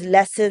of these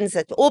lessons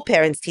that all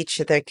parents teach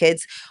to their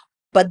kids,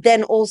 but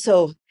then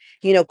also,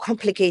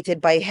 complicated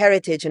by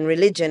heritage and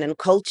religion and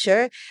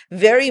culture,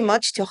 very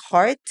much to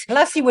heart.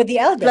 Plus you were the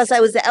eldest. Plus I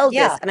was the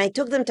eldest, and I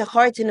took them to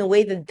heart in a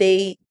way that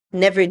they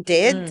never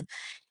did.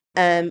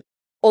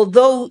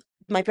 Although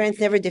my parents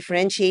never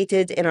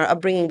differentiated in our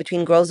upbringing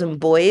between girls and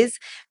boys,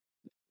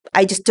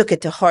 I just took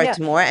it to heart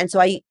more. And so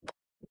I,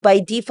 by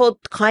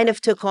default, kind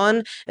of took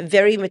on a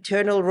very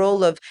maternal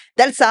role of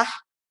dal sah,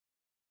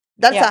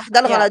 dal sah,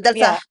 dal ghalat, dal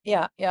sah.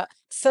 Yeah.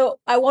 So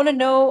I want to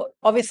know,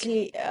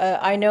 obviously,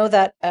 I know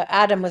that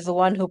Adam was the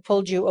one who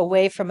pulled you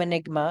away from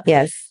Enigma.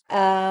 Yes.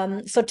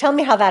 So tell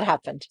me how that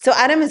happened. So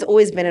Adam has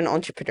always been an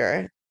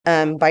entrepreneur.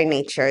 By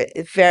nature,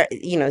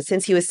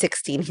 since he was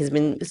 16, he's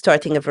been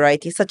starting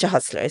such a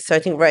hustler,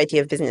 starting a variety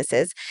of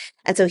businesses.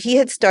 And so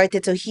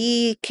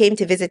he came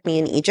to visit me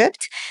in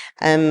Egypt.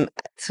 So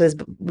it was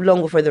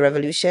long before the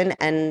revolution,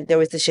 and there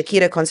was the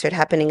Shakira concert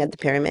happening at the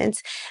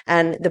pyramids.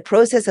 And the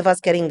process of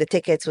us getting the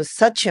tickets was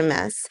such a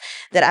mess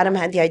that Adam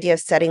had the idea of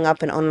setting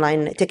up an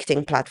online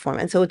ticketing platform.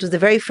 And so it was the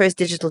very first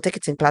digital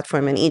ticketing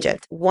platform in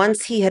Egypt.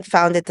 Once he had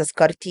founded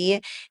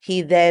Tazkarti,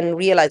 he then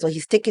realized,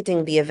 he's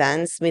ticketing the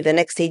events. The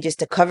next stage is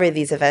to cover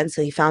these events.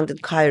 So he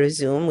founded Cairo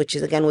Zoom, which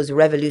was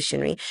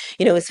revolutionary.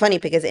 It's funny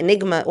because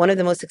Enigma, one of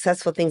the most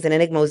successful things in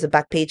Enigma was the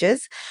back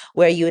pages,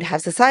 where you would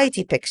have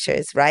society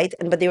pictures, right?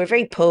 But they were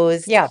very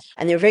posed,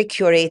 and they were very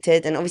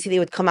curated, and obviously they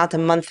would come out a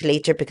month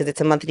later because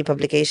it's a monthly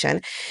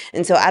publication.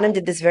 And so Adam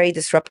did this very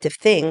disruptive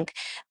thing,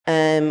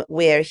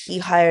 where he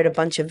hired a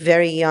bunch of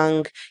very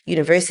young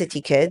university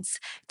kids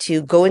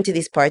to go into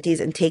these parties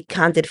and take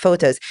candid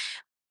photos.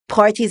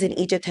 Parties in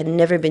Egypt had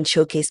never been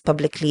showcased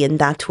publicly in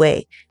that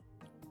way,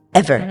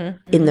 ever,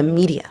 in the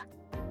media.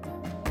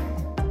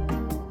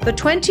 The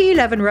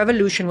 2011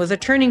 revolution was a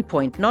turning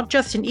point, not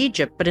just in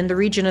Egypt, but in the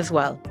region as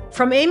well.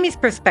 From Amy's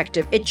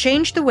perspective, it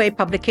changed the way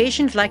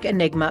publications like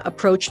Enigma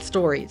approached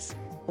stories.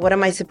 What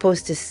am I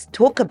supposed to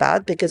talk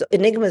about? Because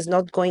Enigma it's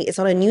not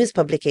a news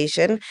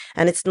publication,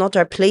 and it's not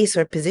our place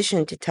or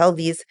position to tell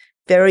these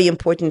very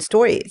important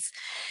stories.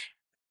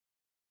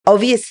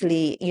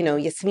 obviously,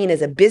 Yasmin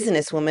as a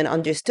businesswoman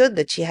understood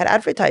that she had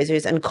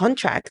advertisers and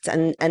contracts,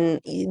 and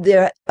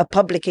a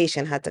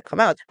publication had to come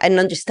out. I didn't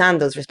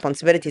understand those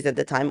responsibilities at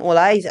the time. All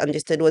I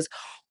understood was,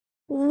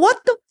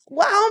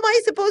 how am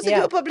I supposed to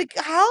do a public?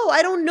 How?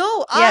 I don't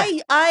know.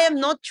 Yeah. I am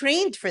not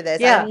trained for this.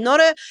 Yeah. I'm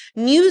not a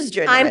news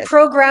journalist. I'm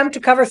programmed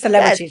to cover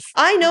celebrities. Yes,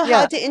 I know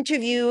how to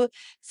interview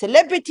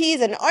celebrities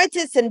and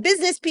artists and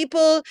business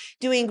people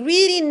doing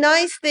really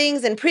nice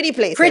things and pretty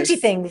places. Pretty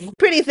things.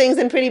 Pretty things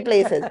and pretty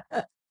places.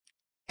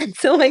 And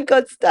so I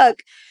got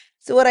stuck.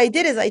 So what I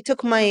did is I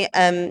took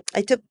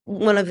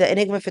one of the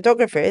Enigma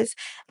photographers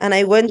and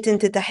I went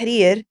into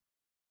Tahrir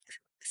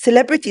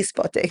celebrity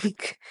spotting.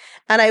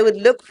 And I would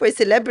look for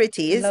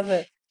celebrities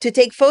to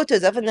take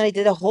photos of, and then I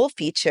did a whole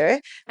feature.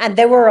 And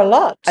there were a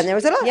lot. And there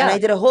was a lot. Yeah. And I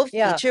did a whole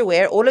feature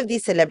where all of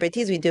these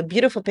celebrities, we did a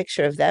beautiful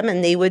picture of them,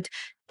 and they would,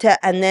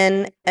 and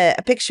then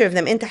a picture of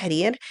them in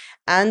Tahrir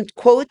and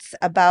quotes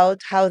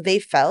about how they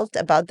felt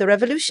about the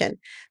revolution.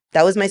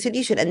 That was my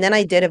solution. And then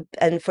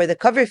and for the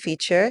cover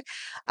feature,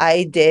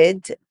 I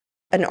did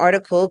an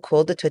article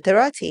called The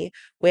Twitterati,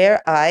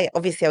 where I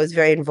was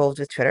very involved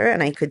with Twitter,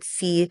 and I could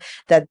see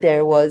that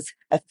there was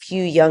a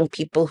few young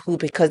people who,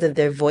 because of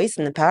their voice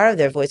and the power of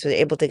their voice, were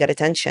able to get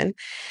attention.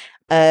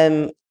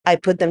 I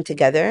put them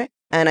together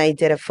and I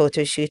did a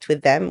photo shoot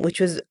with them,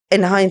 which was,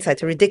 in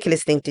hindsight, a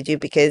ridiculous thing to do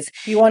because...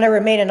 You want to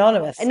remain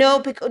anonymous?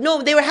 No,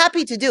 they were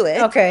happy to do it.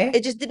 Okay.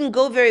 It just didn't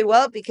go very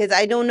well because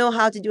I don't know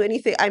how to do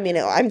anything. I mean,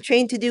 I'm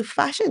trained to do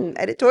fashion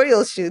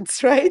editorial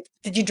shoots, right?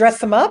 Did you dress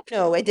them up?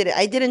 No, I didn't.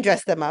 I didn't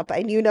dress them up.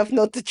 I knew enough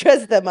not to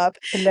dress them up.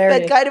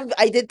 Hilarious. But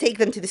I did take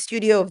them to the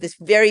studio of this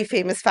very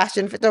famous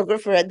fashion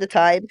photographer at the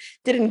time.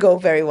 Didn't go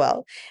very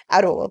well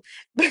at all.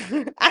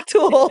 At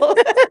all.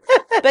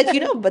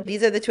 But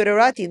these are the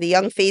Twitterati, the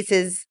young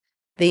faces,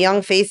 the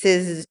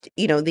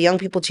young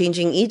people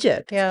changing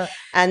Egypt. Yeah.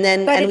 And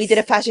then we did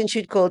a fashion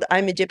shoot called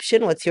I'm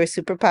Egyptian, What's Your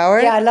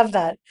Superpower? Yeah, I love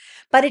that.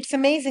 But it's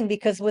amazing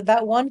because with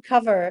that one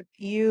cover,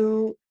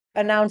 you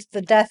announced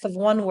the death of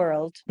one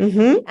world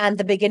and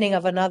the beginning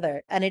of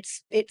another. And it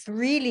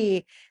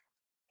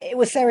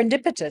was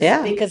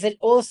serendipitous because it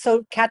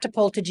also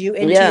catapulted you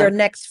into your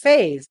next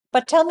phase.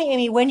 But tell me,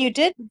 Amy, when you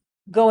did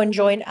go and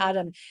join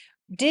Adam,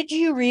 did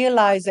you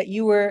realize that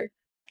you were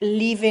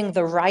leaving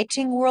the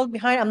writing world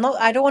behind?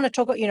 I don't want to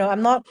talk,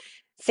 I'm not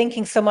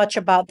thinking so much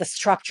about the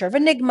structure of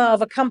Enigma,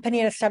 of a company,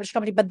 an established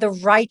company, but the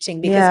writing,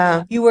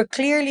 because you were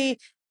clearly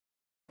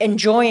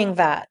enjoying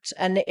that.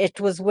 And it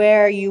was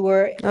where you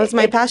were. That was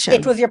my passion.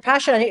 It was your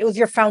passion and it was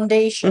your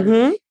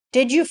foundation.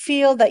 Did you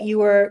feel that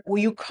were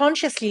you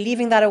consciously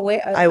leaving that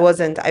away? I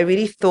wasn't. I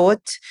really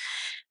thought,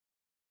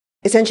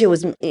 essentially, it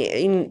was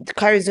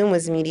Cairo Zoom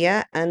was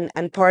media, and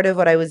part of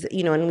what I was,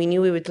 and we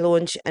knew we would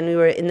launch, and we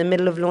were in the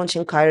middle of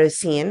launching Cairo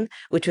Scene,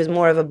 which was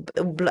more of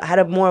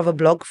a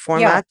blog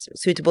format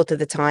suitable to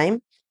the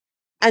time.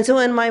 And so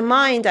in my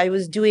mind, I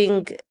was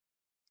doing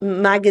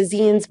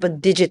magazines, but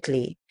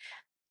digitally.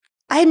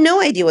 I had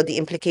no idea what the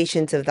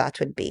implications of that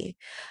would be.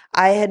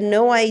 I had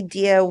no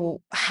idea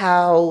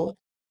how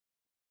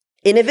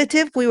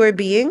innovative we were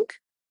being.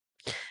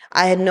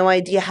 I had no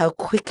idea how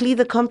quickly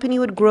the company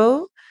would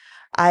grow.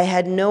 I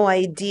had no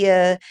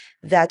idea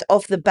that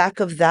off the back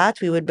of that,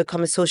 we would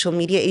become a social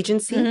media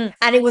agency.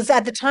 And it was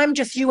at the time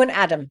just you and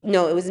Adam?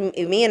 No, it was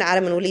me and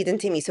Adam and Walid and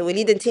Timmy. So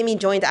Walid and Timmy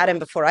joined Adam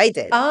before I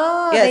did.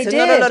 Oh, yeah, they so did.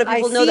 Not a lot of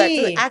people know that.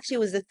 So actually, it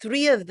was the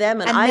three of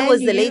them, and I was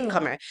the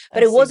latecomer.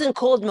 But it wasn't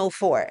called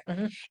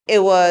Mo4.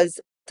 It was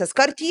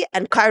Taskarti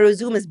and Cairo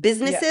Zoom as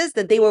businesses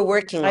that they were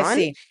working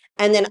on.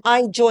 And then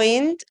I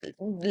joined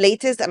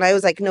latest, and I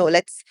was like, no,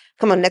 let's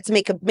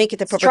make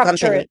it a proper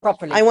company. It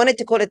properly. I wanted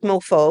to call it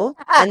Mofo,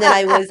 and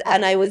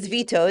then I was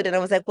vetoed, and I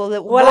was like,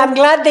 well, I'm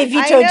glad they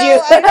vetoed you.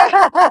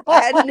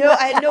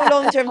 I had no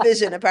long-term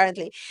vision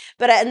apparently,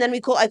 but and then I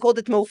called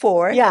it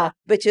Mo4. Yeah,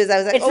 which is I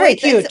was like, it's very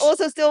cute. It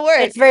also still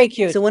works. It's very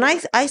cute. So when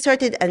I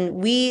started, and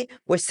we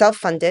were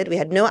self-funded, we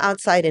had no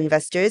outside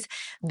investors.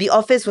 The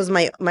office was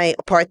my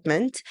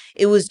apartment.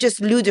 It was just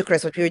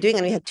ludicrous what we were doing,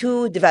 and we had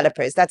two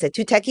developers. That's it,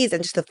 two techies,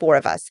 and just the four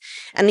of us.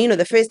 And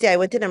the first day I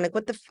went in, I'm like,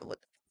 what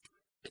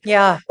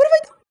yeah. What have I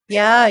done?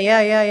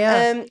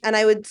 Yeah. And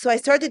I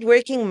started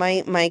working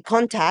my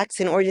contacts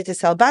in order to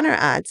sell banner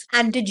ads.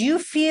 And did you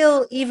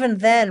feel even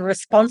then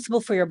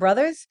responsible for your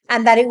brothers,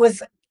 and that it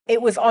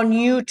was on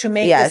you to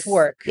make this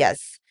work?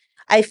 Yes.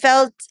 I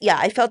felt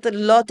a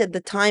lot at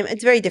the time.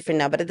 It's very different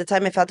now, but at the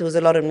time I felt it was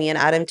a lot on me and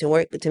Adam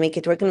to make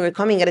it work. And we were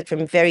coming at it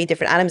from very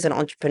different. Adam's an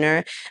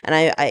entrepreneur, and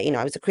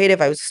I was a creative,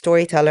 I was a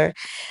storyteller.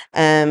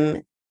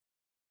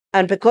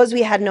 And because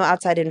we had no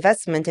outside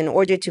investment, in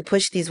order to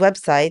push these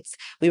websites,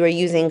 we were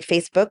using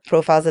Facebook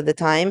profiles at the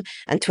time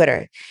and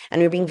Twitter.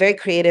 And we were being very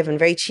creative and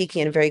very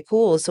cheeky and very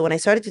cool. So when I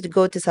started to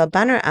go to sell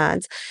banner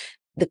ads,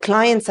 the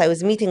clients I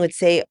was meeting would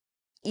say,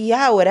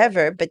 yeah,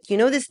 whatever, but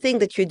this thing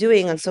that you're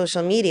doing on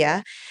social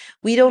media,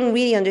 we don't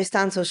really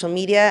understand social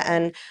media,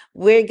 and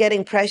we're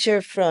getting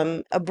pressure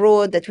from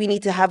abroad that we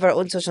need to have our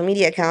own social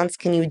media accounts.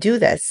 Can you do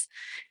this?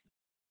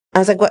 I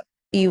was like, what,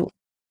 you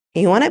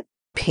want to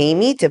pay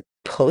me to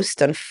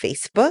post on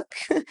Facebook?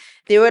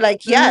 They were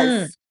like,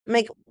 yes. I'm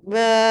like,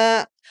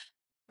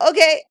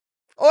 okay,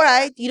 all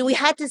right. We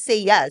had to say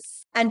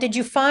yes. And did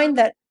you find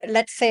that,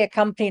 let's say, a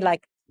company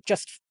like,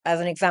 just as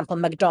an example,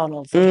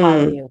 McDonald's would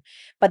hire you,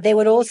 but they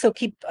would also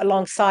keep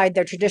alongside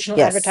their traditional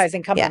Yes.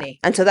 advertising Yeah. company?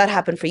 And so that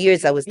happened for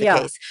years. That was the Yeah.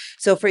 case.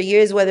 So for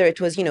years, whether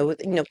it was,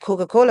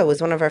 Coca-Cola was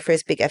one of our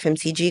first big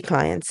FMCG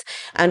clients.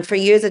 And for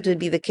years, it would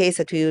be the case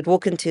that we would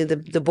walk into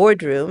the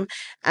boardroom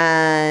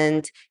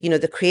and,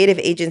 the creative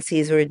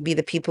agencies would be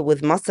the people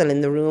with muscle in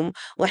the room.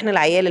 وإحنا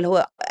العيال اللي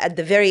هو at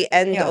the very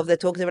end Yeah. of the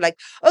talk, they were like,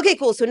 okay,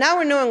 cool. So now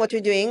we're knowing what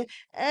you're doing.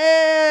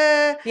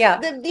 Yeah.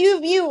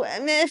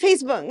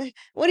 Facebook,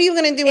 what are you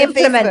going to do with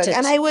Implement Facebook? it.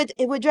 And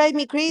it would drive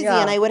me crazy.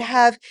 Yeah.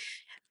 And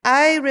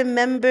I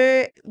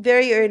remember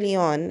very early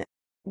on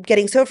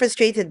getting so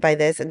frustrated by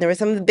this, and there were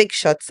some of the big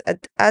shots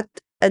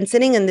and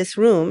sitting in this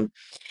room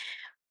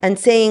and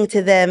saying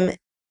to them,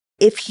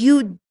 if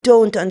you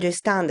don't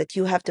understand that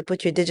you have to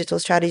put your digital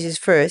strategies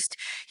first,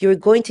 you're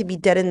going to be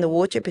dead in the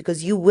water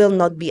because you will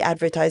not be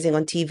advertising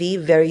on TV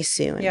very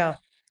soon. Yeah.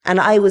 And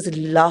I was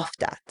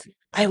laughed at.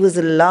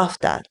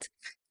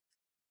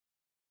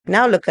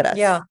 Now look at us,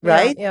 Yeah.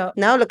 right? Yeah.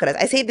 Now look at us.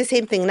 I say the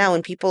same thing now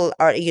when people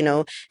are,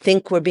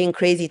 think we're being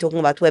crazy talking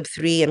about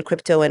Web3 and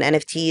crypto and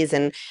NFTs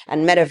and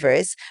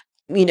metaverse.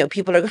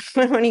 People are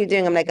going, what are you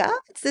doing? I'm like,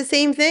 it's the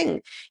same thing.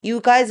 You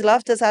guys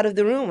laughed us out of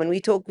the room when we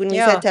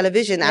said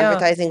television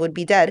advertising would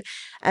be dead.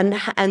 And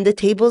the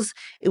tables,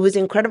 it was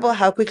incredible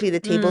how quickly the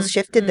tables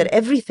shifted, that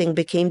everything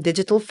became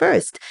digital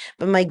first.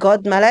 But my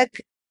God,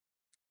 Malak,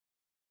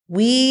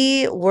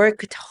 we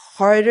worked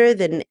harder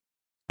than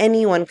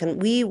anyone can.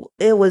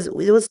 It was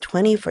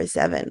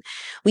 24/7.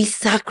 We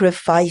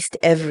sacrificed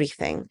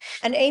everything.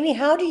 And Amy,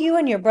 how do you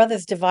and your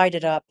brothers divide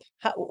it up?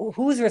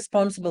 Who's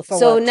responsible for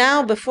So what?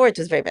 now, before it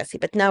was very messy,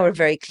 but now we're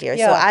very clear.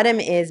 So Yeah. Adam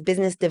is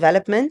business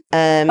development.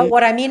 But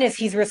what I mean is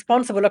he's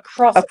responsible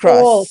across all.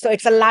 Across. So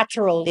it's a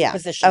lateral Yeah,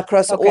 position.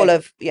 across Okay. all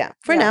of,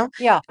 for Yeah. now,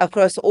 Yeah.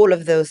 across all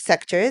of those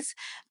sectors.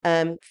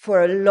 For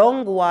a long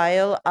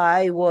while,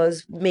 I was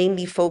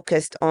mainly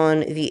focused on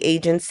the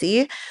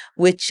agency,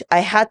 which I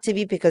had to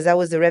be because I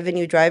was the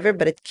revenue driver,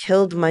 but it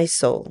killed my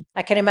soul.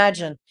 I can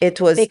imagine. It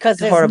was Because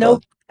there's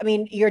horrible. I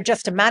mean, you're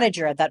just a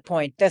manager at that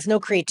point. There's no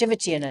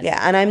creativity in it. Yeah,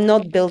 and I'm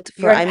not built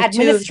for. You're an I'm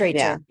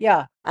administrator. too.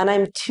 Yeah. And I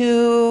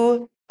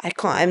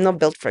can't. I'm not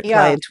built for Yeah.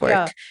 client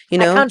work. I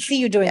can't see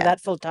you doing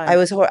that full time. I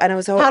was.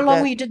 How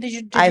long did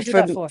you do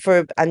that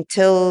for?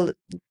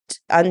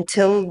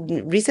 Until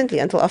recently,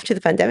 until after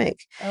the pandemic.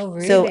 Oh,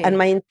 really? So, and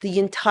the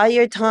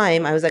entire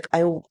time, I was like,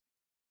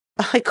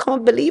 I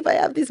can't believe I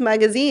have these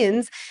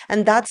magazines,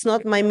 and that's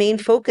not my main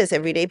focus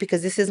every day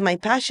because this is my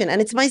passion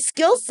and it's my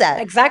skill set.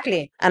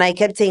 Exactly. And I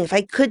kept saying, if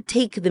I could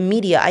take the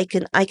media,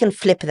 I can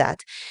flip that.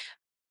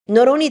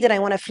 Not only did I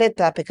want to flip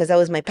that because that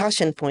was my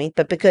passion point,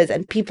 but because,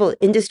 and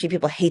industry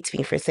people hate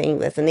me for saying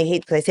this, and they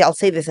hate because I'll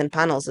say this in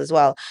panels as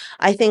well.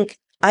 I think,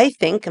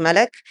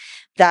 Malak,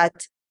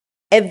 that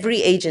every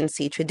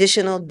agency,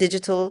 traditional,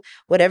 digital,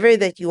 whatever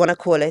that you want to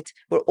call it,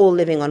 we're all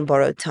living on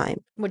borrowed time.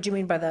 What do you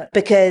mean by that?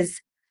 Because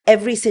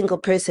every single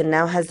person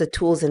now has the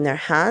tools in their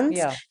hands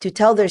to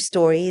tell their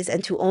stories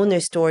and to own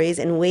their stories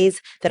in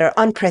ways that are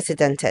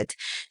unprecedented.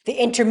 The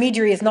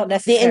intermediary is not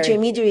necessary. The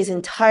intermediary is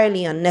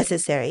entirely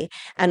unnecessary.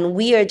 And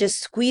we are just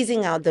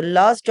squeezing out the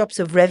last drops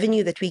of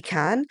revenue that we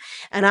can.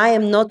 And I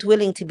am not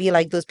willing to be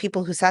like those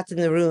people who sat in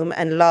the room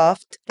and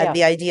laughed at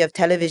the idea of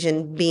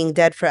television being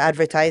dead for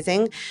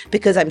advertising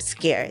because I'm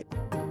scared.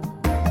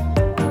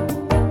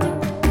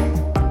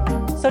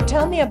 So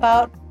tell me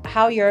about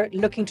how you're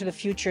looking to the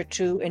future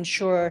to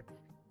ensure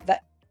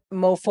that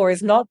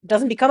Mo4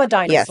 doesn't become a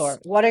dinosaur. Yes.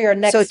 What are your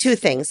next? So two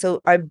things.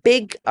 So our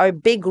big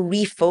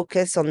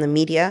refocus on the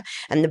media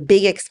and the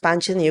big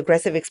expansion, the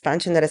aggressive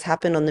expansion that has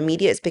happened on the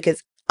media is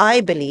because I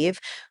believe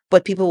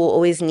what people will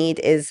always need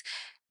is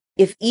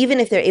even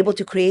if they're able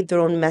to create their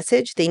own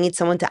message, they need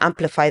someone to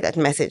amplify that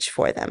message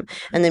for them.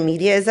 And the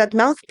media is that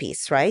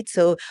mouthpiece, right?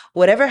 So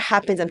whatever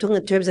happens, I'm talking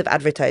in terms of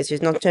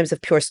advertisers, not in terms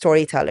of pure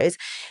storytellers.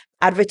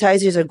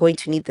 Advertisers are going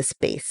to need the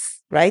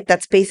space, right?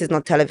 That space is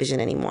not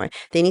television anymore.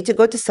 They need to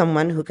go to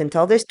someone who can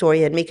tell their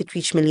story and make it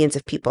reach millions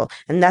of people.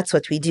 And that's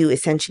what we do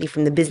essentially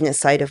from the business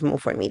side of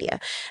Mo4 Media.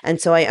 And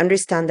so I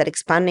understand that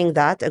expanding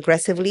that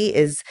aggressively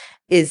is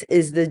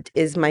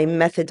my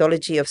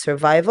methodology of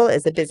survival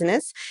as a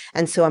business.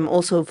 And so I'm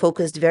also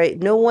focused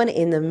no one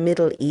in the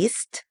Middle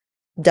East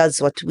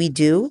does what we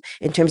do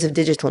in terms of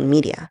digital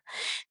media.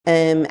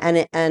 And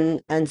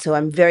so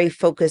I'm very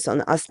focused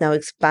on us now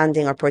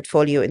expanding our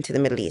portfolio into the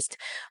Middle East.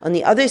 On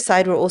the other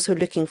side, we're also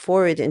looking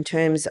forward in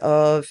terms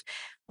of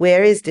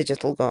where is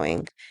digital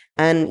going?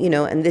 And,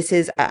 and this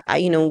is,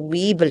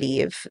 we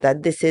believe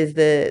that this is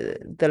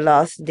the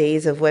last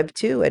days of Web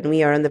 2, and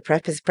we are on the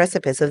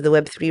precipice of the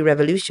Web 3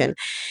 revolution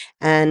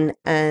and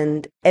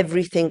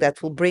everything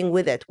that will bring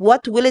with it.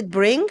 What will it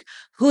bring?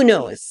 Who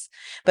knows?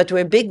 But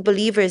we're big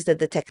believers that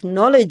the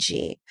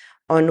technology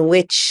on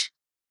which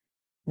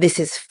this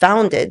is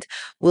founded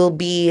will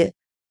be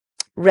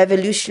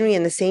revolutionary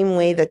in the same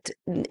way that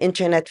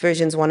internet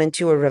versions 1 and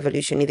 2 are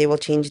revolutionary. They will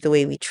change the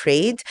way we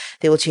trade.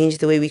 They will change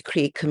the way we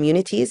create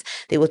communities.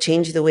 They will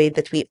change the way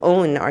that we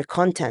own our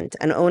content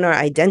and own our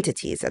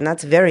identities. And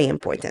that's very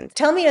important.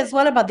 Tell me as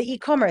well about the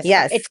e-commerce.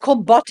 Yes. It's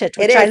called Botit,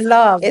 which It I is.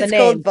 love the It's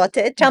name. called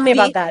Botit. Tell me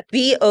about that.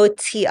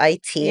 Botit.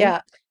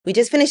 Yeah. We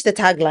just finished the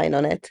tagline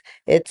on it.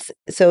 It's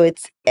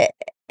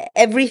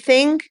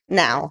everything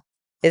now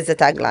is the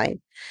tagline.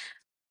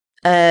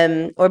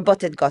 Or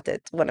Bought It, Got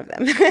It, one of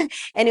them.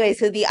 Anyway,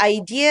 so the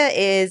idea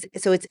is,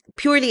 so it's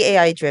purely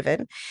AI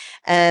driven.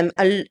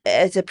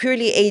 It's a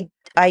purely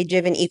AI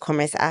driven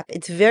e-commerce app.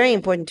 It's very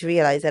important to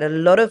realize that a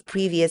lot of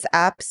previous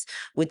apps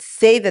would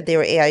say that they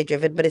were AI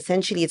driven, but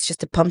essentially it's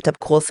just a pumped up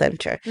call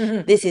center.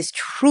 Mhm. This is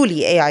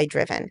truly AI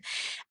driven.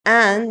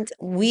 And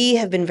we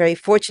have been very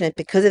fortunate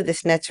because of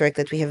this network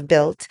that we have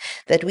built,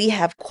 that we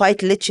have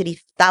quite literally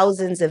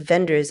thousands of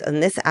vendors on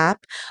this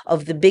app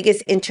of the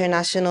biggest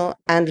international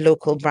and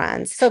local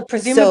brands. So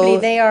presumably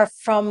they are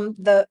from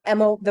the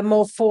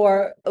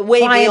Mo4 way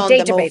client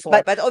beyond the database,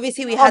 Mo4, but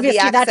obviously we have the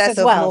obviously that's access as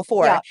of well.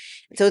 Mo4. Yeah.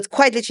 So it's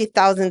quite literally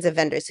thousands of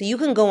vendors. So you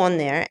can go on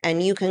there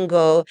and you can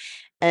go,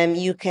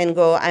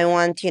 I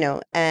want,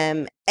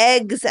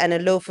 eggs and a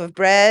loaf of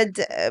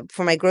bread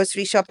for my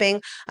grocery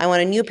shopping. I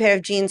want a new pair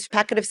of jeans,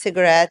 packet of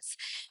cigarettes,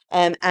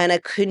 and a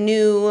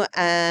canoe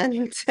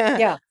and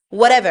Yeah.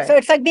 whatever. So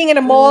it's like being in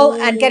a mall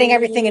and getting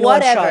everything in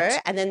one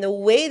shot. And then the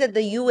way that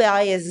the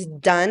UI is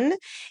done,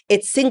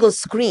 it's single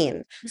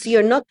screen. So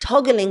you're not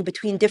toggling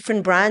between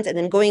different brands and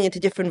then going into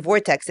different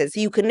vortexes. So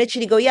you can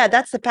literally go, yeah,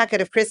 that's the packet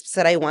of crisps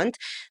that I want.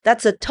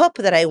 That's a top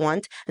that I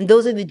want. And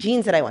those are the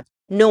jeans that I want.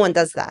 No one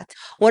does that.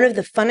 One of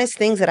the funnest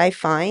things that I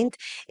find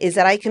is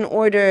that I can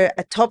order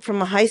a top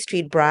from a high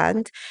street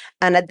brand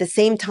and at the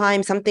same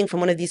time something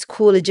from one of these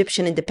cool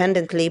Egyptian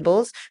independent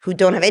labels who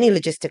don't have any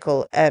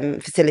logistical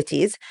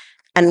facilities.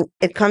 And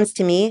it comes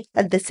to me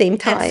at the same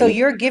time. And so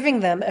you're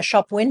giving them a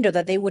shop window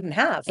that they wouldn't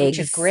have, which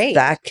is great.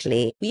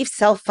 Exactly. We've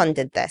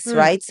self-funded this,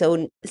 right?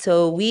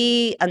 So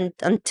we,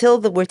 until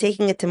we're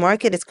taking it to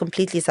market, it's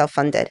completely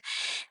self-funded.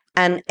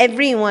 And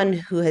everyone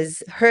who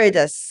has heard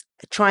us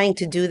trying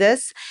to do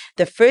this,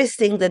 the first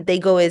thing that they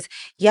go is,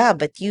 yeah,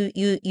 but you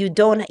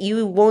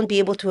won't be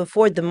able to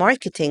afford the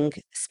marketing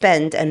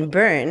spend and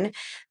burn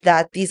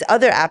that these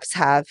other apps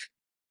have.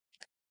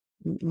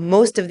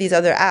 Most of these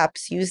other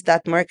apps use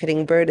that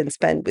marketing burn and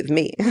spend with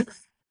me.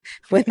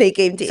 When they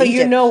came to So Egypt.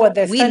 you know what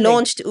they're spending. We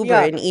launched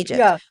Uber in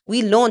Egypt.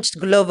 We launched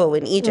Glovo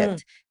in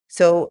Egypt.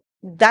 So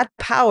that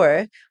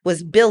power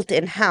was built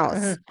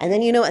in-house. And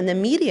then, and the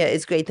media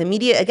is great. The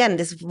media, again,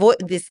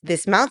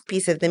 this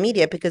mouthpiece of the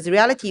media, because the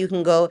reality you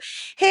can go,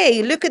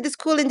 hey, look at this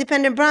cool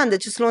independent brand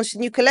that just launched a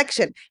new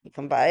collection. You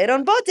can buy it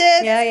on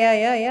Botit.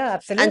 Yeah,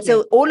 absolutely. And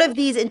so all of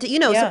these,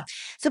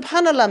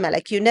 subhanAllah,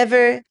 Malak, you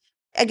never...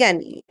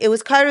 Again, it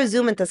was Cairo,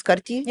 Zoom, and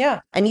Taskarti. Yeah.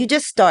 And you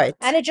just start.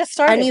 And it just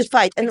started. And you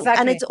fight. And, exactly.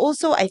 And it's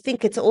also, I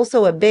think it's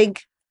also a big...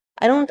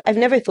 I've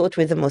never thought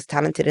we're the most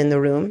talented in the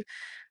room.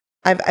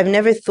 I've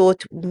never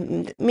thought,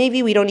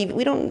 maybe we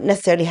don't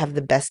necessarily have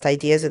the best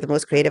ideas or the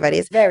most creative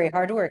ideas. Very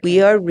hardworking.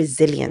 We are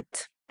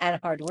resilient. And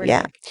hardworking.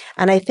 Yeah.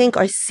 And I think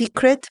our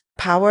secret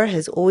power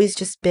has always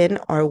just been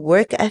our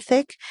work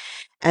ethic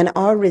and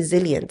our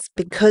resilience,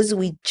 because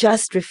we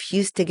just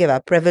refuse to give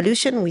up.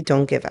 Revolution, we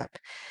don't give up.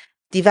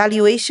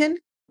 Devaluation,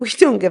 we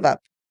don't give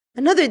up.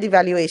 Another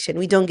devaluation,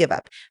 we don't give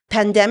up.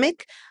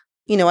 Pandemic,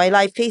 I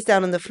lie face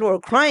down on the floor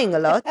crying a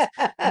lot,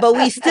 but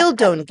we still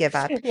don't give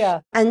up.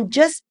 Yeah. And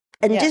just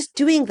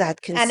doing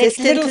that consistently. And it's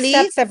little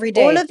steps every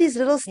day. All of these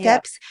little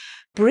steps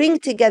bring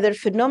together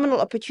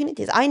phenomenal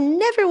opportunities. I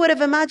never would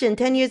have imagined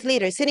 10 years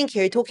later sitting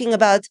here talking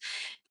about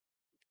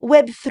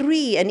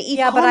Web3 and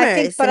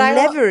e-commerce and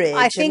leverage.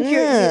 I think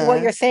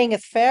what you're saying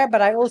is fair,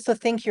 but I also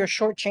think you're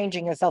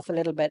shortchanging yourself a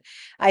little bit.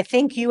 I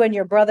think you and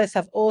your brothers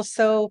have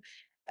also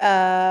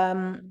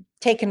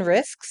taken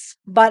risks,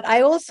 but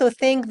I also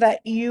think that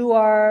you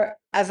are,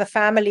 as a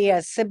family,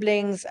 as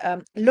siblings,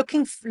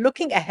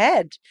 looking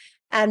ahead.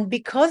 And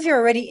because you're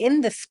already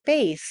in the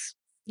space,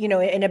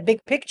 in a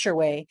big picture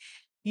way,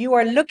 you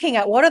are looking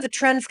at what are the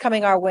trends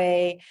coming our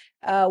way,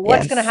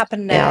 what's going to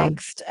happen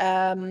next.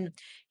 And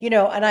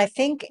I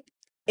think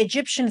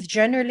Egyptians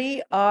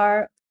generally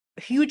are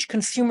huge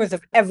consumers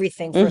of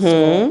everything, first of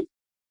all.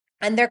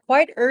 And they're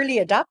quite early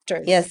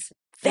adopters. Yes.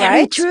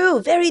 Very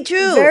true. Very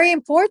true. Very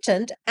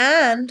important.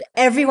 And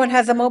everyone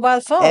has a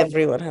mobile phone.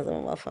 Everyone has a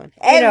mobile phone.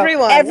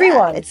 Everyone.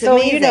 Yeah, it's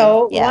amazing.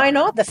 Why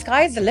not? The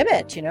sky's the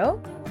limit,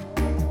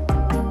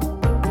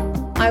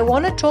 I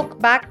want to talk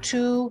back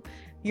to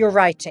your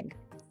writing.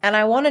 And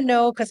I want to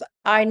know, because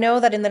I know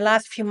that in the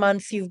last few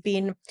months, you've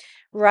been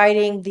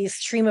writing these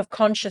stream of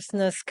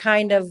consciousness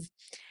kind of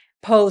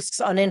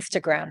posts on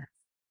Instagram.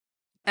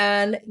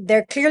 And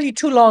they're clearly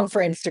too long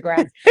for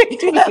Instagram.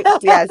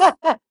 Yes,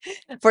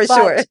 for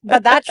sure.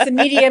 But that's the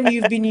medium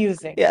you've been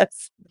using.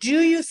 Yes.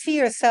 Do you see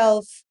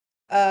yourself,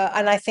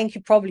 and I think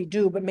you probably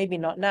do, but maybe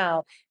not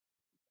now,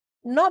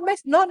 not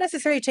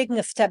necessarily taking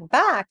a step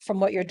back from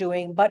what you're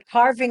doing, but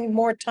carving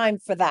more time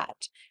for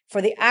that,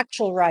 for the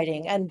actual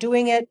writing and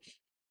doing it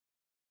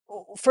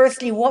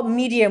firstly, what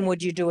medium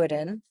would you do it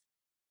in?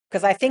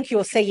 Because I think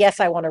you'll say, yes,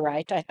 I want to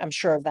write. I'm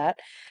sure of that.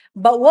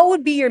 But what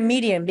would be your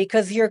medium?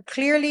 Because you're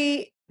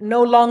clearly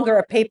no longer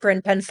a paper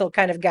and pencil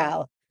kind of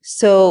gal.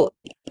 So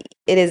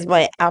it is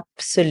my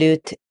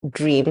absolute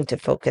dream to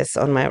focus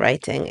on my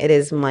writing. It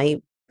is my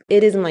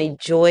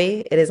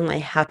joy. It is my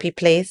happy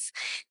place.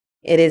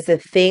 It is a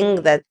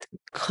thing that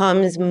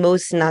comes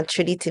most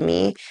naturally to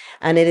me.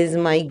 And it is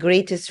my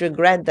greatest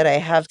regret that I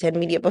have 10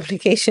 media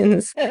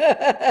publications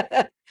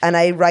and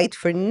I write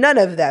for none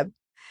of them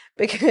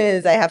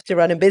because I have to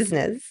run a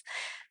business.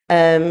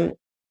 Um,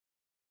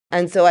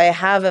 and so I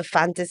have a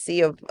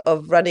fantasy of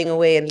running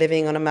away and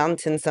living on a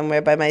mountain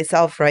somewhere by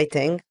myself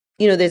writing.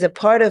 There's a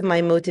part of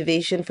my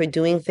motivation for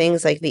doing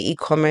things like the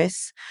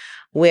e-commerce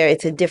where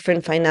it's a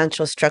different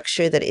financial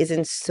structure that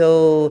isn't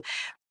so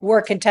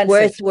work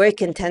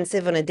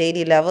intensive on a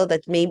daily level,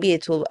 that maybe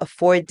it will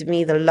afford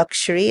me the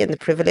luxury and the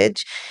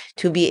privilege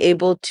to be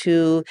able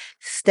to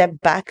step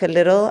back a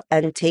little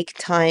and take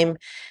time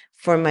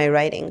for my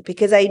writing.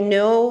 Because I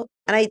know,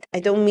 and I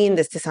don't mean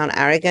this to sound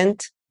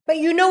arrogant, but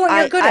you know what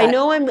you're good at.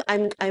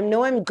 I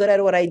know I'm good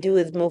at what I do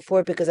with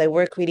Mowafi because I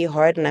work really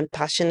hard and I'm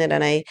passionate,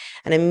 and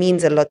it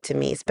means a lot to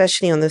me,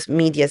 especially on this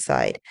media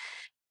side.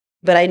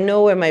 But I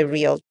know where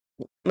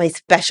my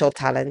special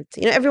talent.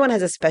 Everyone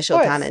has a special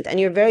talent, and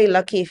you're very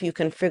lucky if you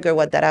can figure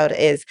what that out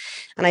is.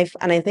 And I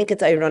think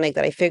it's ironic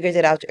that I figured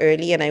it out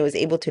early and I was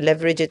able to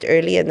leverage it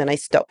early, and then I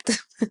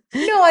stopped.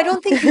 No, I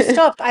don't think you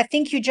stopped. I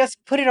think you just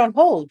put it on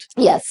hold.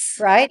 Yes.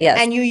 Right? Yes.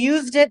 And you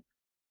used it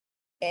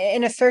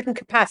in a certain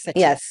capacity.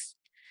 Yes.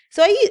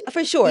 So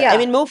for sure. Yeah. I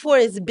mean,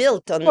 Mowafi is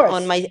built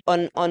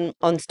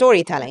on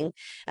storytelling,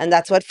 and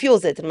that's what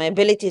fuels it. And my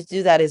ability to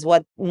do that is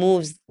what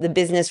moves the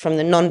business from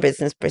the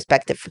non-business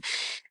perspective.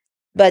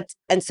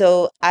 And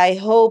so I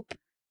hope,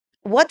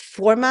 what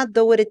format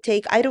though would it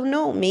take? I don't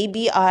know.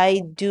 Maybe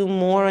I do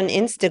more on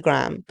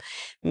Instagram.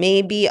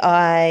 Maybe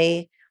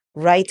I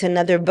write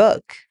another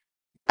book.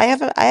 I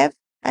have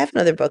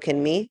another book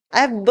in me. I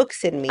have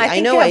books in me. I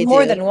think you have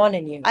more than one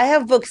in you. I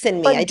have books in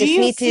me. But I just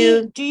need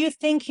to. Do you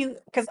think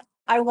because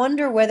I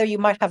wonder whether you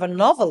might have a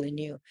novel in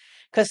you?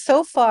 Because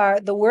so far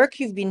the work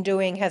you've been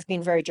doing has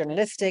been very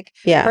journalistic,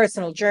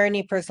 personal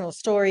journey, personal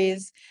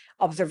stories,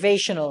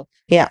 observational.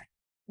 Yeah.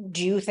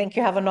 Do you think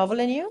you have a novel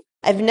in you?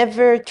 I've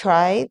never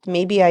tried.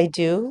 Maybe I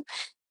do.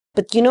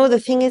 But the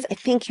thing is, I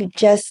think you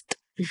just,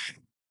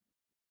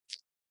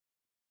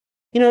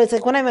 it's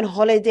like when I'm on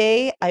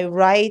holiday, I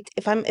write.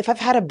 If I've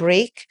had a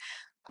break,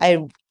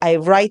 I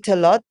write a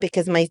lot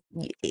because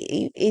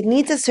it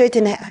needs a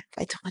certain. I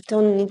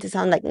don't need to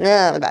sound like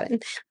about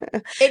it.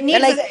 It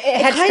needs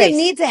it kind of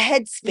needs a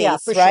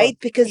headspace, right?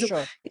 Because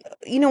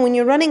when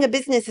you're running a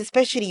business,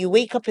 especially, you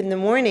wake up in the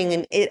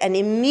morning and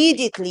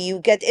immediately you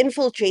get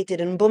infiltrated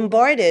and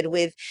bombarded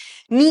with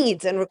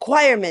needs and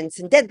requirements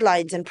and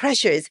deadlines and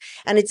pressures,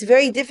 and it's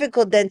very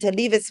difficult then to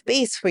leave a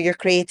space for your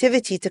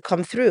creativity to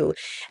come through.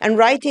 And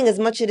writing, as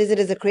much as it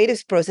is a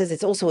creative process,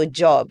 it's also a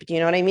job. You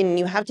know what I mean? And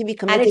you have to be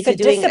committed to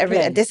doing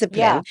a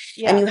discipline.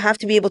 And you have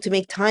to be able to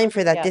make time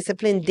for that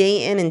discipline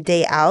day in and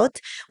day out,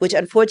 which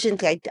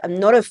unfortunately I'm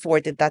not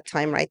afforded that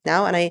time right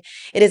now. And it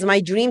is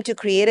my dream to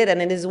create it.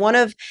 And it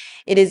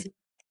is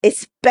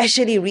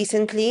especially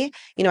recently,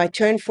 I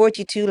turned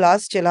 42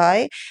 last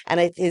July, and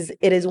it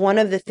is one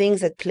of the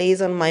things that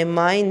plays on my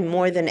mind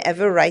more than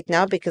ever right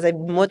now, because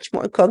I'm much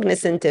more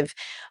cognizant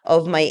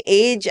of my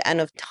age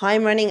and of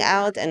time running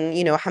out. And,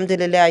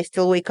 alhamdulillah, I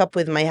still wake up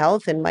with my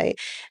health and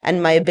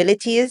my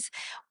abilities,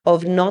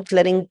 of not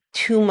letting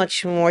too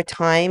much more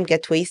time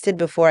get wasted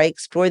before I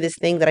explore this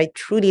thing that I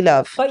truly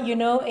love. But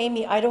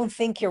Amy, I don't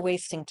think you're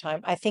wasting time.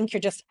 I think you're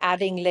just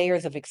adding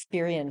layers of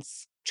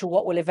experience to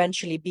what will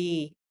eventually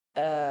be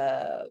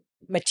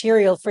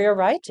material for your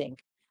writing,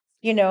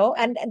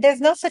 and there's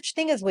no such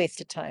thing as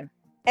wasted time.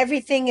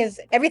 Everything is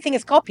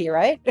copy,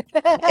 right?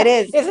 It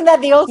is. Isn't that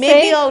the old saying?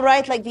 Maybe I'll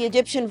write like the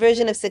Egyptian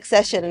version of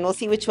Succession, and we'll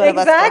see which one of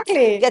us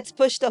gets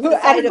pushed off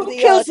the side of the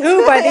yacht. Kills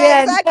who by the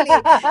end? Exactly.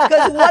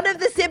 Because one of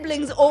the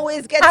siblings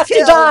always gets Has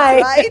killed, to die.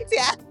 right?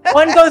 Yeah.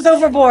 One goes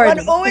overboard.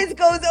 One always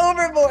goes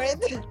overboard.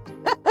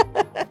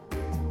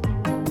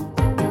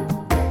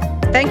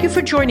 Thank you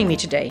for joining me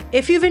today.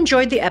 If you've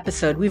enjoyed the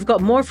episode, we've got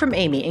more from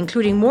Amy,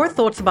 including more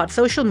thoughts about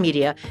social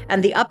media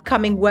and the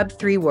upcoming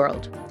Web3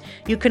 world.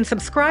 You can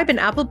subscribe in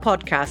Apple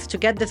Podcasts to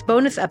get this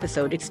bonus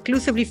episode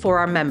exclusively for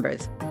our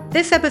members.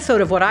 This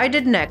episode of What I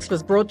Did Next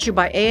was brought to you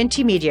by ANT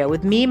Media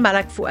with me,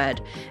 Malak Fuad,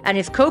 and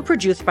is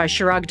co-produced by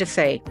Chirag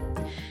Desai.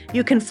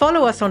 You can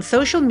follow us on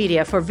social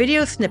media for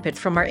video snippets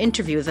from our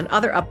interviews and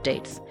other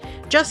updates.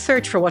 Just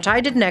search for What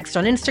I Did Next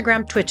on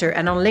Instagram, Twitter,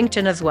 and on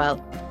LinkedIn as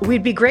well.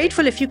 We'd be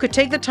grateful if you could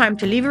take the time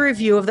to leave a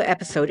review of the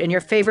episode in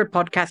your favorite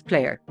podcast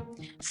player.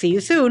 See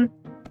you soon.